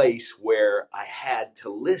that place where I had to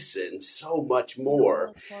listen so much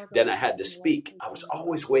more than I had to speak. I was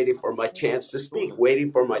always waiting for my chance to speak,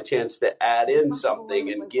 waiting for my chance to add in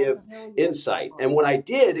something and give insight. And when I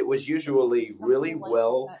did, it was usually really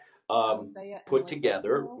well put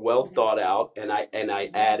together, well thought out, and I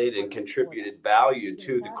added and contributed value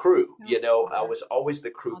to the crew. I was always the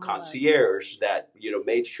crew concierge that,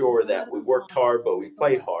 made sure that we worked hard, but we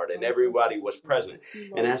played hard and everybody was present.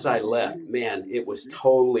 And as I left, man, it was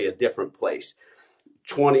totally a different place.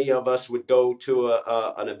 20 of us would go to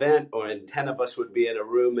an event, and 10 of us would be in a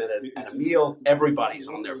room at a meal. Everybody's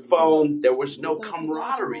on their phone. There was no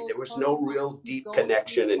camaraderie. There was no real deep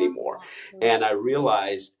connection anymore. And I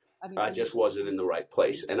realized I just wasn't in the right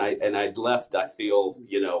place. And I'd left, I feel,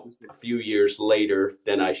 a few years later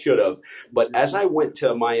than I should have. But as I went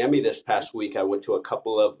to Miami this past week, I went to a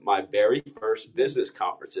couple of my very first business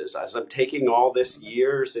conferences. As I'm taking all this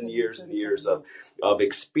years and years and years of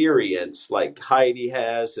experience like Heidi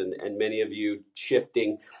has and many of you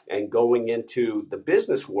shifting and going into the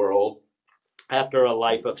business world, after a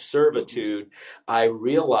life of servitude, I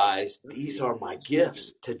realized these are my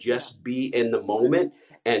gifts, to just be in the moment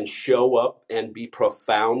and show up and be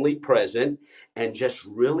profoundly present and just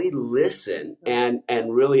really listen and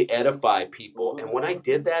really edify people. And when I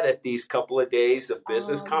did that at these couple of days of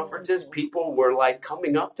business conferences, people were like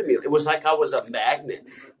coming up to me. It was like I was a magnet.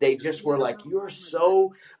 They just were like, you're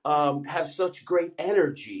so have such great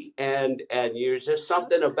energy, and you're just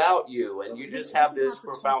something about you, and you just have this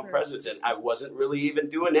profound presence. And I wasn't really even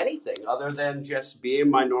doing anything other than just being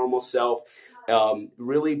my normal self,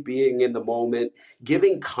 really being in the moment.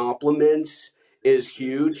 Giving compliments is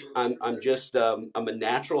huge. I'm a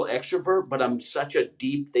natural extrovert, but I'm such a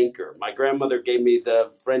deep thinker. My grandmother gave me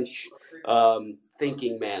the French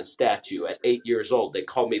thinking man statue at 8 years old. They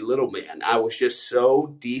called me little man. I was just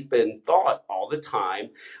so deep in thought all the time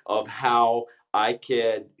of how I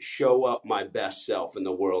could show up my best self in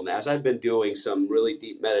the world. And as I've been doing some really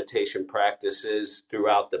deep meditation practices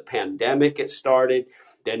throughout the pandemic, it started,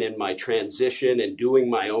 then in my transition and doing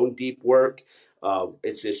my own deep work,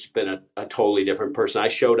 it's just been a totally different person. I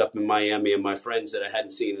showed up in Miami, and my friends that I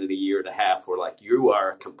hadn't seen in a year and a half were like, you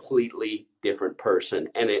are a completely different person.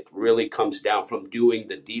 And it really comes down from doing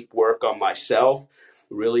the deep work on myself,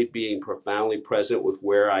 really being profoundly present with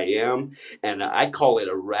where I am. And I call it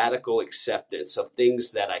a radical acceptance of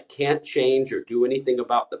things that I can't change or do anything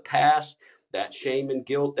about the past. That shame and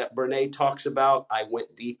guilt that Brene talks about, I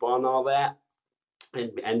went deep on all that.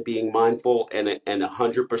 And being mindful and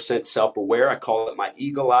 100% self-aware. I call it my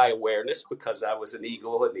eagle eye awareness because I was an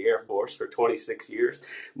eagle in the Air Force for 26 years.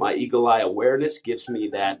 My eagle eye awareness gives me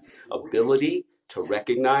that ability to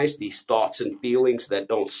recognize these thoughts and feelings that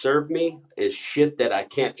don't serve me is shit that I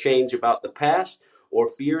can't change about the past, or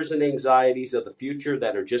fears and anxieties of the future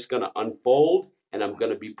that are just going to unfold. And I'm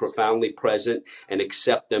going to be profoundly present and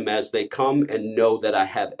accept them as they come and know that I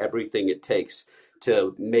have everything it takes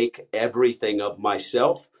to make everything of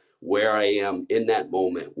myself where I am in that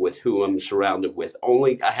moment with who I'm surrounded with.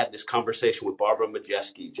 I had this conversation with Barbara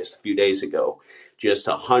Majeski just a few days ago, just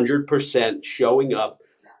 100% showing up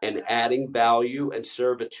and adding value and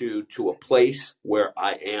servitude to a place where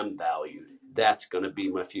I am valued. That's going to be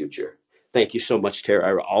my future. Thank you so much,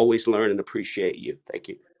 Tara. I always learn and appreciate you. Thank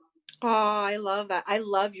you. Oh, I love that. I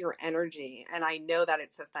love your energy, and I know that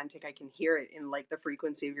it's authentic. I can hear it in like the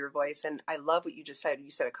frequency of your voice, and I love what you just said. You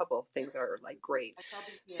said a couple of things that are like great.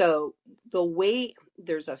 So the way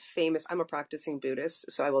I'm a practicing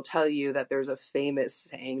Buddhist, so I will tell you that there's a famous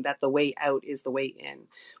saying that the way out is the way in,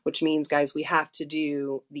 which means, guys, we have to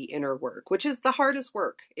do the inner work, which is the hardest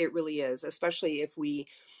work. It really is, especially if we,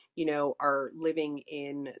 are living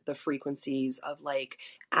in the frequencies of like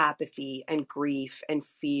apathy and grief and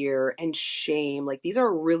fear and shame. Like these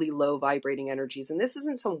are really low vibrating energies. And this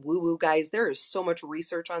isn't some woo woo, guys. There is so much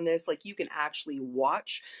research on this. Like you can actually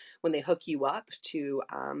watch when they hook you up to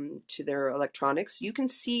their electronics. You can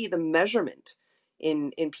see the measurement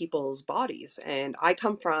in people's bodies. And I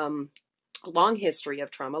come from a long history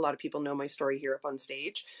of trauma. A lot of people know my story here up on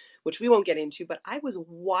stage, which we won't get into, but I was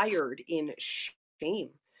wired in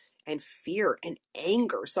shame and fear and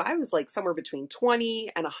anger. So I was like somewhere between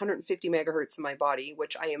 20 and 150 megahertz in my body,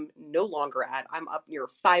 which I am no longer at. I'm up near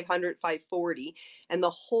 500, 540. And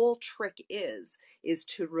the whole trick is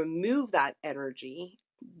to remove that energy,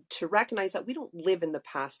 to recognize that we don't live in the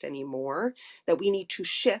past anymore, that we need to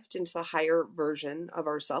shift into the higher version of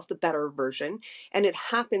ourselves, the better version. And it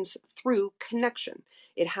happens through connection.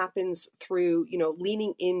 It happens through,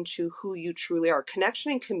 leaning into who you truly are.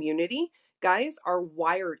 Connection and community, guys, are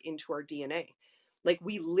wired into our DNA. Like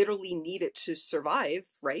we literally need it to survive,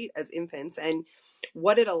 right, as infants. And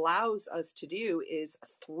what it allows us to do is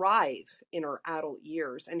thrive in our adult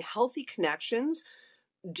years. And healthy connections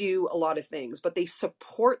do a lot of things, but they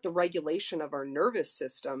support the regulation of our nervous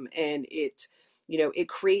system, and it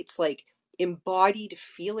creates like embodied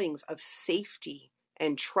feelings of safety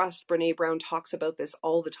and trust. Brene Brown talks about this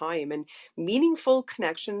all the time. And meaningful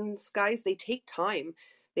connections, guys, they take time.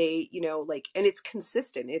 They, and it's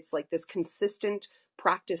consistent. It's like this consistent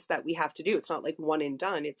practice that we have to do. It's not like one and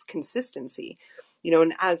done. It's consistency,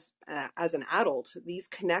 and as an adult, these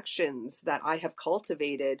connections that I have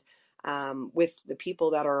cultivated with the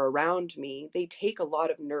people that are around me, they take a lot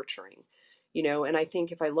of nurturing, and I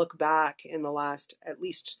think if I look back in at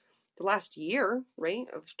least the last year, right,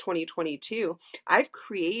 of 2022, I've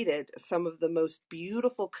created some of the most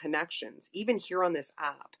beautiful connections, even here on this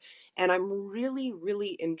app. And I'm really,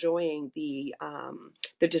 really enjoying the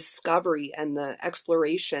discovery and the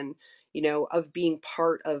exploration, of being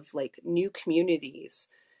part of like new communities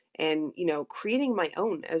and, creating my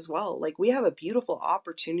own as well. Like, we have a beautiful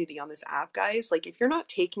opportunity on this app, guys. Like, if you're not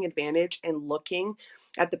taking advantage and looking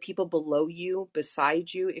at the people below you,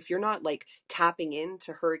 beside you, if you're not like tapping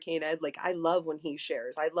into Hurricane Ed, like, I love when he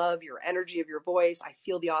shares. I love your energy of your voice. I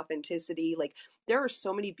feel the authenticity. Like, there are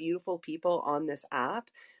so many beautiful people on this app.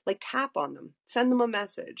 Like, tap on them, send them a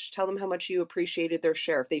message, tell them how much you appreciated their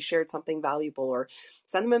share if they shared something valuable, or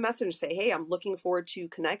send them a message and say, hey, I'm looking forward to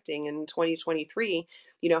connecting in 2023.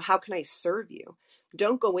 How can I serve you?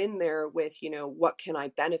 Don't go in there with, what can I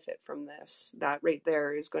benefit from this? That right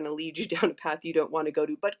there is going to lead you down a path you don't want to go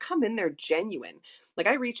to, but come in there genuine. Like,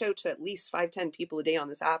 I reach out to at least 5-10 people a day on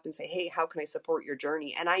this app and say, hey, how can I support your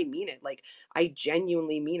journey? And I mean it. Like, I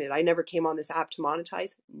genuinely mean it. I never came on this app to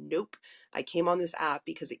monetize. Nope. I came on this app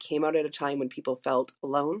because it came out at a time when people felt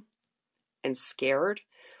alone and scared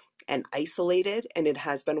and isolated, and it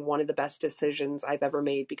has been one of the best decisions I've ever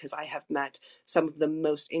made, because I have met some of the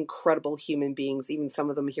most incredible human beings, even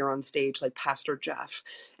some of them here on stage, like Pastor Jeff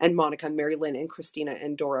and Monica, Mary Lynn, and Christina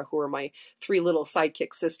and Dora, who are my 3 little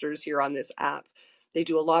sidekick sisters here on this app. They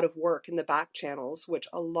do a lot of work in the back channels, which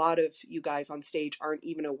a lot of you guys on stage aren't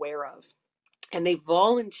even aware of. And they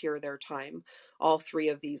volunteer their time, all 3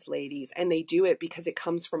 of these ladies, and they do it because it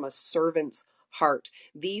comes from a servant's heart.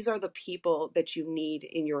 These are the people that you need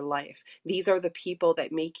in your life. These are the people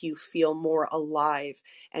that make you feel more alive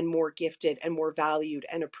and more gifted and more valued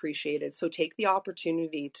and appreciated. So take the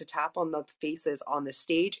opportunity to tap on the faces on the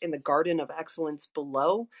stage in the Garden of Excellence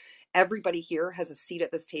below. Everybody here has a seat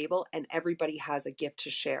at this table, and everybody has a gift to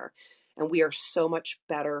share. And we are so much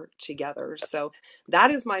better together. So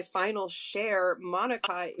that is my final share.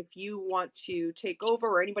 Monica, if you want to take over,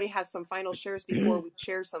 or anybody has some final shares before we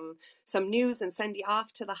share some news and send you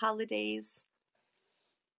off to the holidays.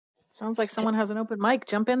 Sounds like someone has an open mic.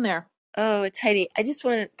 Jump in there. Oh, it's Heidi. I just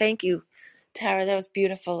want to thank you, Tara. That was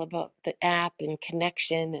beautiful about the app and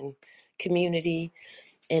connection and community.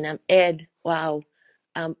 And Ed, wow.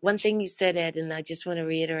 One thing you said, Ed, and I just want to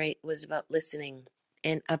reiterate, was about listening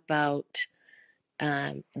and about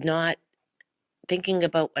not thinking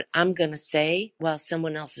about what I'm going to say while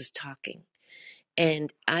someone else is talking.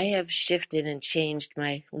 And I have shifted and changed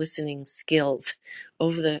my listening skills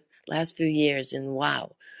over the last few years. And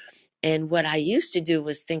wow. And what I used to do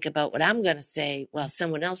was think about what I'm going to say while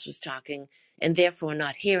someone else was talking, and therefore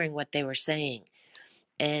not hearing what they were saying.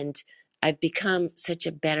 And I've become such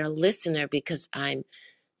a better listener because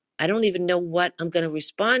I don't even know what I'm going to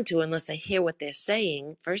respond to unless I hear what they're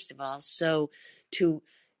saying, first of all. So to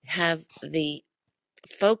have the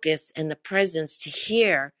focus and the presence to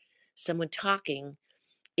hear someone talking,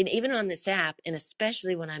 and even on this app, and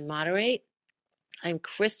especially when I moderate, I'm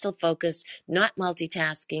crystal focused, not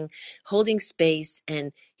multitasking, holding space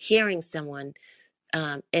and hearing someone.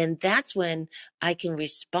 And that's when I can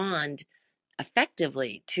respond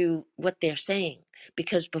effectively to what they're saying.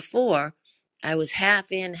 Because before, I was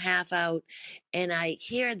half in, half out. And I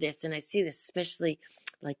hear this and I see this, especially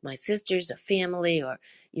like my sisters or family, or,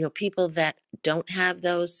 people that don't have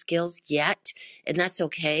those skills yet. And that's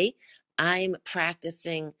okay. I'm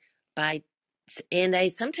practicing and I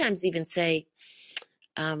sometimes even say,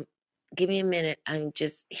 give me a minute. I'm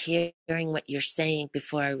just hearing what you're saying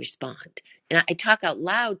before I respond. And I talk out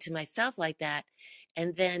loud to myself like that.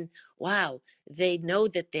 And then, wow, they know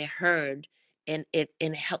that they're heard, and it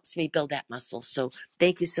helps me build that muscle. So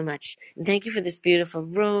thank you so much. And thank you for this beautiful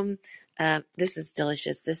room. This is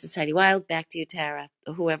delicious. This is Heidi Wild. Back to you, Tara,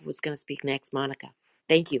 or whoever was going to speak next, Monica.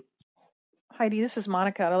 Thank you. Heidi, this is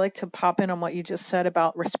Monica. I'd like to pop in on what you just said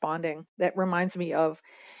about responding. That reminds me of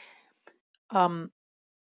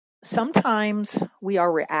sometimes we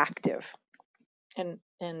are reactive,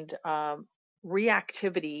 and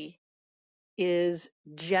reactivity is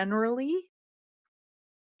generally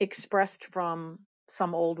expressed from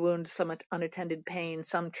some old wound, some unattended pain,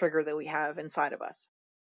 some trigger that we have inside of us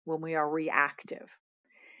when we are reactive.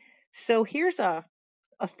 So here's a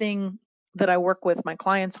thing that I work with my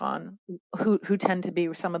clients on, who tend to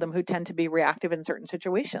be, some of them who tend to be reactive in certain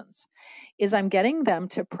situations, is I'm getting them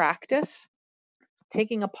to practice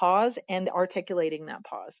taking a pause and articulating that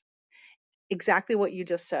pause. Exactly what you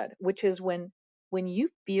just said, which is when you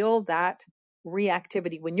feel that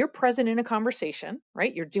reactivity, when you're present in a conversation,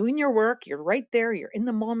 right? You're doing your work, you're right there, you're in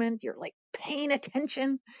the moment, you're like paying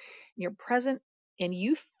attention, you're present, and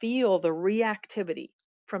you feel the reactivity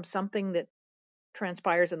from something that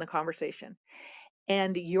transpires in the conversation.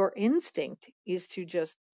 And your instinct is to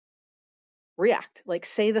just react, like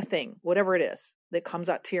say the thing, whatever it is that comes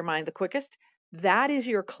out to your mind the quickest. That is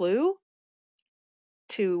your clue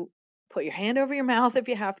to put your hand over your mouth if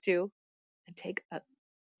you have to, and take a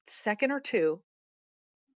second or two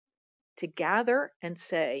to gather and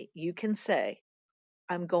say, you can say,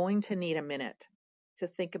 I'm going to need a minute to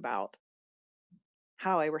think about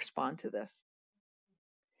how I respond to this.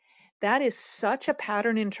 That is such a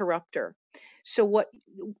pattern interrupter. So what,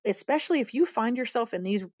 especially if you find yourself in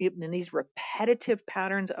these repetitive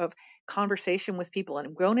patterns of conversation with people,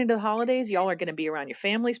 and going into the holidays, y'all are going to be around your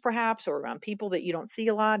families perhaps, or around people that you don't see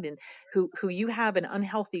a lot and who you have an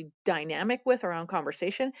unhealthy dynamic with around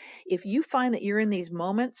conversation. If you find that you're in these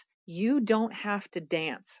moments, you don't have to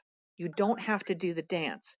dance. You don't have to do the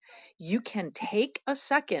dance. You can take a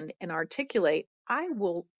second and articulate, I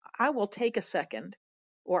will take a second,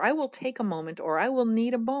 or I will take a moment, or I will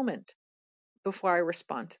need a moment before I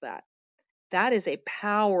respond to that. That is a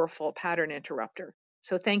powerful pattern interrupter.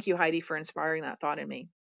 So thank you, Heidi, for inspiring that thought in me.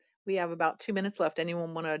 We have about 2 minutes left.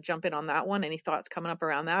 Anyone want to jump in on that one? Any thoughts coming up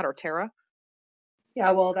around that, or Tara?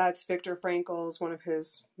 Yeah, well, that's Viktor Frankl's one of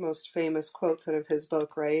his most famous quotes out of his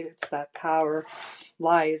book, right? It's that power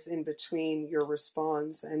lies in between your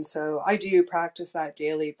response. And so I do practice that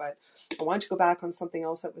daily, but I want to go back on something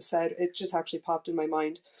else that was said. It just actually popped in my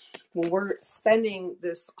mind. When we're spending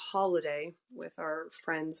this holiday with our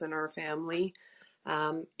friends and our family,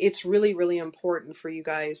 it's really, really important for you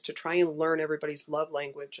guys to try and learn everybody's love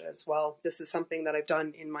language as well. This is something that I've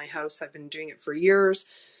done in my house. I've been doing it for years.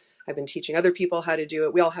 I've been teaching other people how to do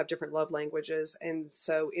it. We all have different love languages. And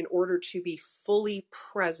so in order to be fully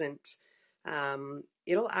present,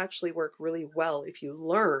 it'll actually work really well if you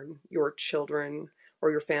learn your children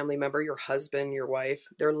or your family member, your husband, your wife,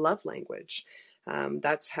 their love language.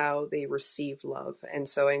 That's how they receive love. And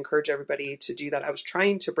so I encourage everybody to do that. I was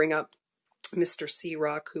trying to bring up Mr. C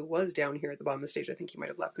Rock, who was down here at the bottom of the stage. I think he might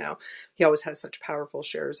have left now. He always has such powerful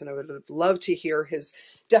shares, and I would have loved to hear his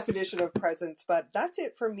definition of presence. But that's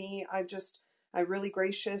it for me. I'm really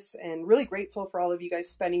gracious and really grateful for all of you guys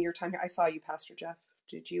spending your time here. I saw you, Pastor Jeff.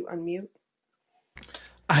 Did you unmute?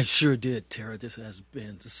 I sure did, Tara. This has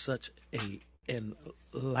been such a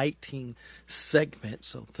enlightening segment,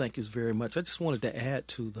 so thank you very much. I just wanted to add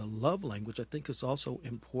to the love language. I think it's also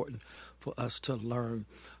important for us to learn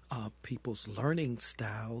people's learning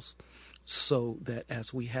styles so that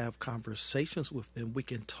as we have conversations with them, we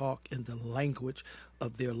can talk in the language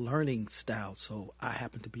of their learning style. So I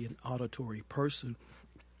happen to be an auditory person,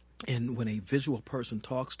 and when a visual person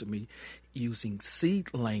talks to me using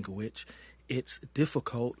seed language, it's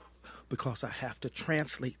difficult because I have to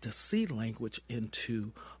translate the seed language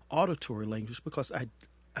into auditory language because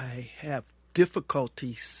I have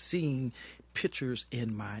difficulty seeing pictures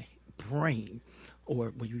in my brain.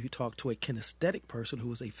 Or when you talk to a kinesthetic person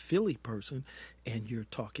who is a feely person and you're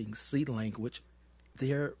talking seed language,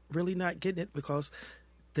 they're really not getting it because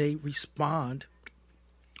they respond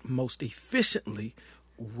most efficiently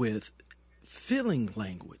with feeling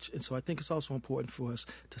language. And so I think it's also important for us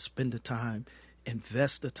to spend the time,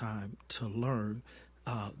 invest the time to learn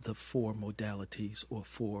the 4 modalities or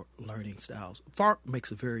 4 learning styles. Vark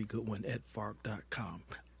makes a very good one at vark.com.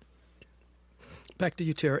 Back to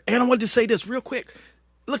you, Tara. And I wanted to say this real quick.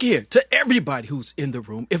 Look here, to everybody who's in the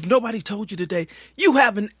room, if nobody told you today, you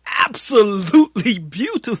have an absolutely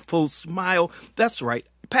beautiful smile. That's right.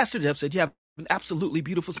 Pastor Jeff said you have an absolutely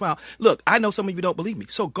beautiful smile. Look, I know some of you don't believe me,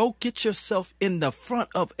 so go get yourself in the front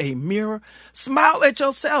of a mirror. Smile at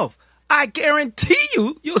yourself. I guarantee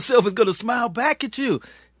you, yourself is going to smile back at you.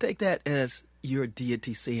 Take that as your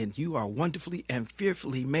deity saying you are wonderfully and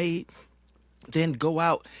fearfully made. Then go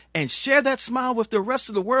out and share that smile with the rest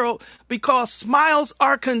of the world because smiles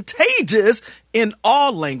are contagious in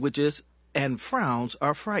all languages and frowns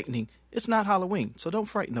are frightening. It's not Halloween, so don't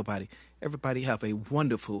frighten nobody. Everybody have a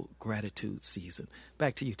wonderful gratitude season.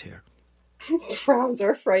 Back to you, Tara. Frowns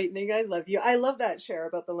are frightening. I love you. I love that share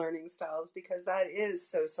about the learning styles because that is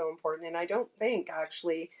so, so important. And I don't think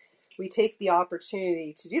actually we take the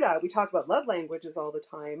opportunity to do that. We talk about love languages all the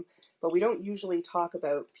time, but we don't usually talk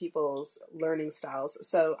about people's learning styles.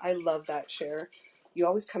 So I love that share. You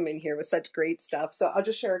always come in here with such great stuff. So I'll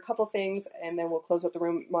just share a couple things and then we'll close out the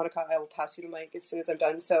room. Monica, I will pass you to Mike as soon as I'm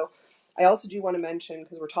done. So I also do want to mention,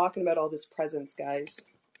 because we're talking about all this presence, guys,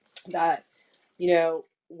 that, you know,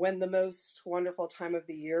 when the most wonderful time of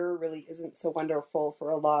the year really isn't so wonderful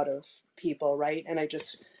for a lot of people, right? And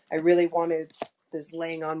I really wanted this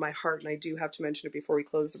laying on my heart, and I do have to mention it before we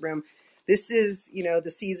close the room. This is, you know,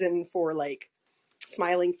 the season for like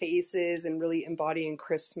smiling faces and really embodying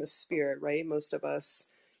Christmas spirit, right? Most of us,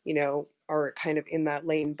 you know, are kind of in that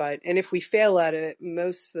lane, and if we fail at it,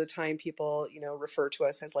 most of the time people, you know, refer to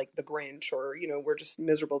us as like the Grinch or, you know, we're just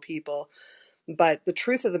miserable people. But the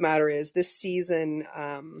truth of the matter is this season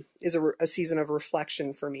is a season of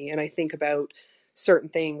reflection for me. And I think about certain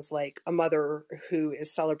things, like a mother who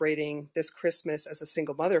is celebrating this Christmas as a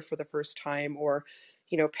single mother for the first time, or,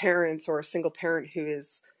 parents, or a single parent who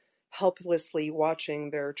is helplessly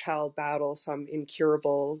watching their child battle some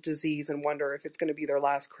incurable disease and wonder if it's going to be their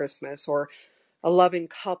last Christmas, or a loving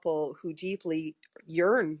couple who deeply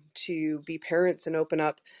yearn to be parents and open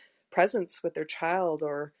up presents with their child,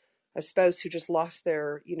 or a spouse who just lost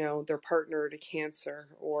their partner to cancer,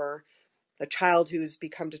 or a child who's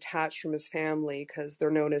become detached from his family because they're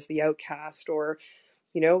known as the outcast, or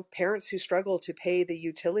parents who struggle to pay the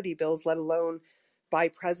utility bills, let alone buy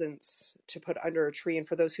presents to put under a tree, and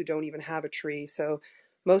for those who don't even have a tree. So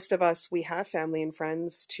most of us, we have family and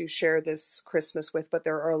friends to share this Christmas with, but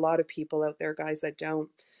there are a lot of people out there, guys, that don't.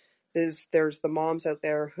 There's the moms out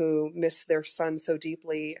there who miss their son so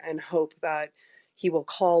deeply and hope that he will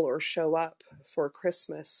call or show up for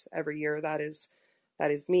Christmas every year. That is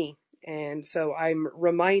me. And so I'm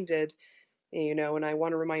reminded, and I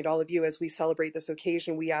want to remind all of you, as we celebrate this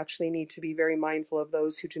occasion, we actually need to be very mindful of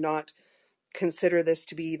those who do not consider this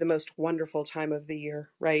to be the most wonderful time of the year,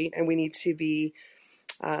 right? And we need to be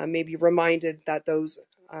maybe reminded that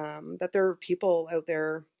that there are people out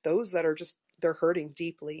there, those that are they're hurting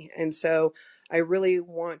deeply. And so I really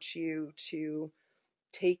want you to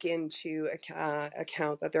take into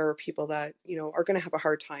account that there are people that are going to have a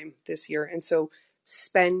hard time this year, and so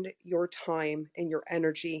spend your time and your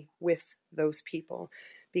energy with those people,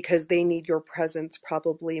 because they need your presence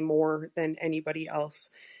probably more than anybody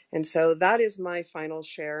else. And so that is my final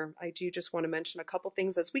share. I do just want to mention a couple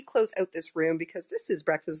things as we close out this room, because this is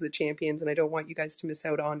Breakfast with Champions and I don't want you guys to miss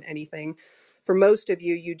out on anything. For most of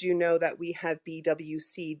you, you do know that we have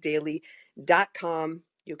bwcdaily.com.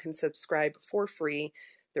 You can subscribe for free.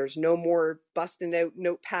 There's no more busting out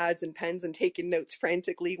notepads and pens and taking notes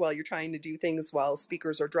frantically while you're trying to do things while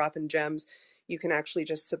speakers are dropping gems. You can actually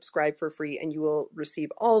just subscribe for free and you will receive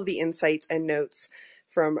all of the insights and notes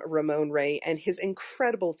from Ramon Ray and his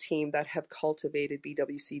incredible team that have cultivated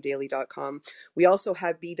bwcdaily.com. We also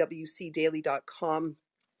have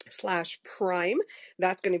bwcdaily.com/prime.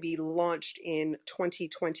 That's going to be launched in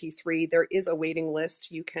 2023. There is a waiting list.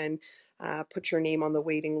 You can put your name on the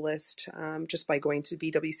waiting list just by going to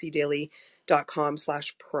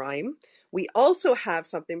bwcdaily.com/prime. We also have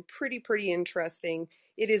something pretty interesting.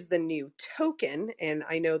 It is the new token. And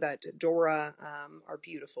I know that Dora, our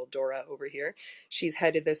beautiful Dora over here, she's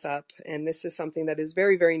headed this up. And this is something that is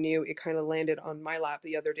very new. It kind of landed on my lap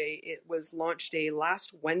the other day. It was launch day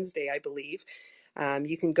last Wednesday, I believe.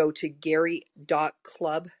 You can go to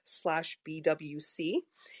gary.club/BWC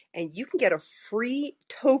and you can get a free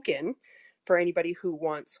token for anybody who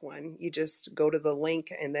wants one. You just go to the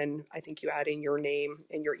link and then I think you add in your name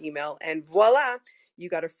and your email and voila, you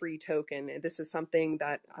got a free token. And this is something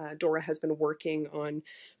that Dora has been working on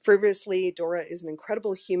fervently. Dora is an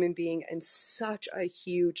incredible human being and such a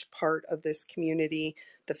huge part of this community,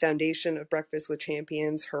 the foundation of Breakfast with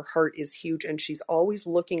Champions. Her heart is huge and she's always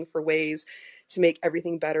looking for ways to make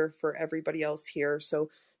everything better for everybody else here. So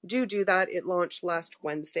do that. It launched last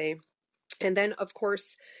Wednesday. And then, of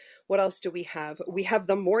course, what else do we have? We have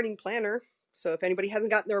the morning planner. So if anybody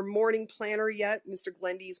hasn't gotten their morning planner yet, Mr.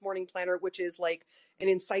 Glendy's morning planner, which is like an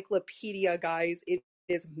encyclopedia, guys, it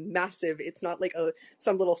is massive. It's not like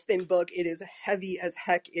some little thin book. It is heavy as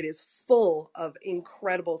heck. It is full of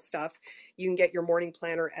incredible stuff. You can get your morning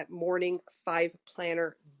planner at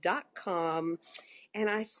morning5planner.com. And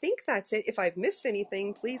I think that's it. If I've missed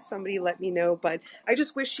anything, please somebody let me know. But I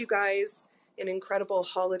just wish you guys an incredible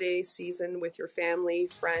holiday season with your family,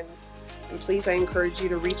 friends. And please, I encourage you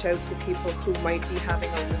to reach out to people who might be having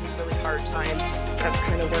a really hard time. That's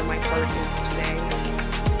kind of where my heart is today.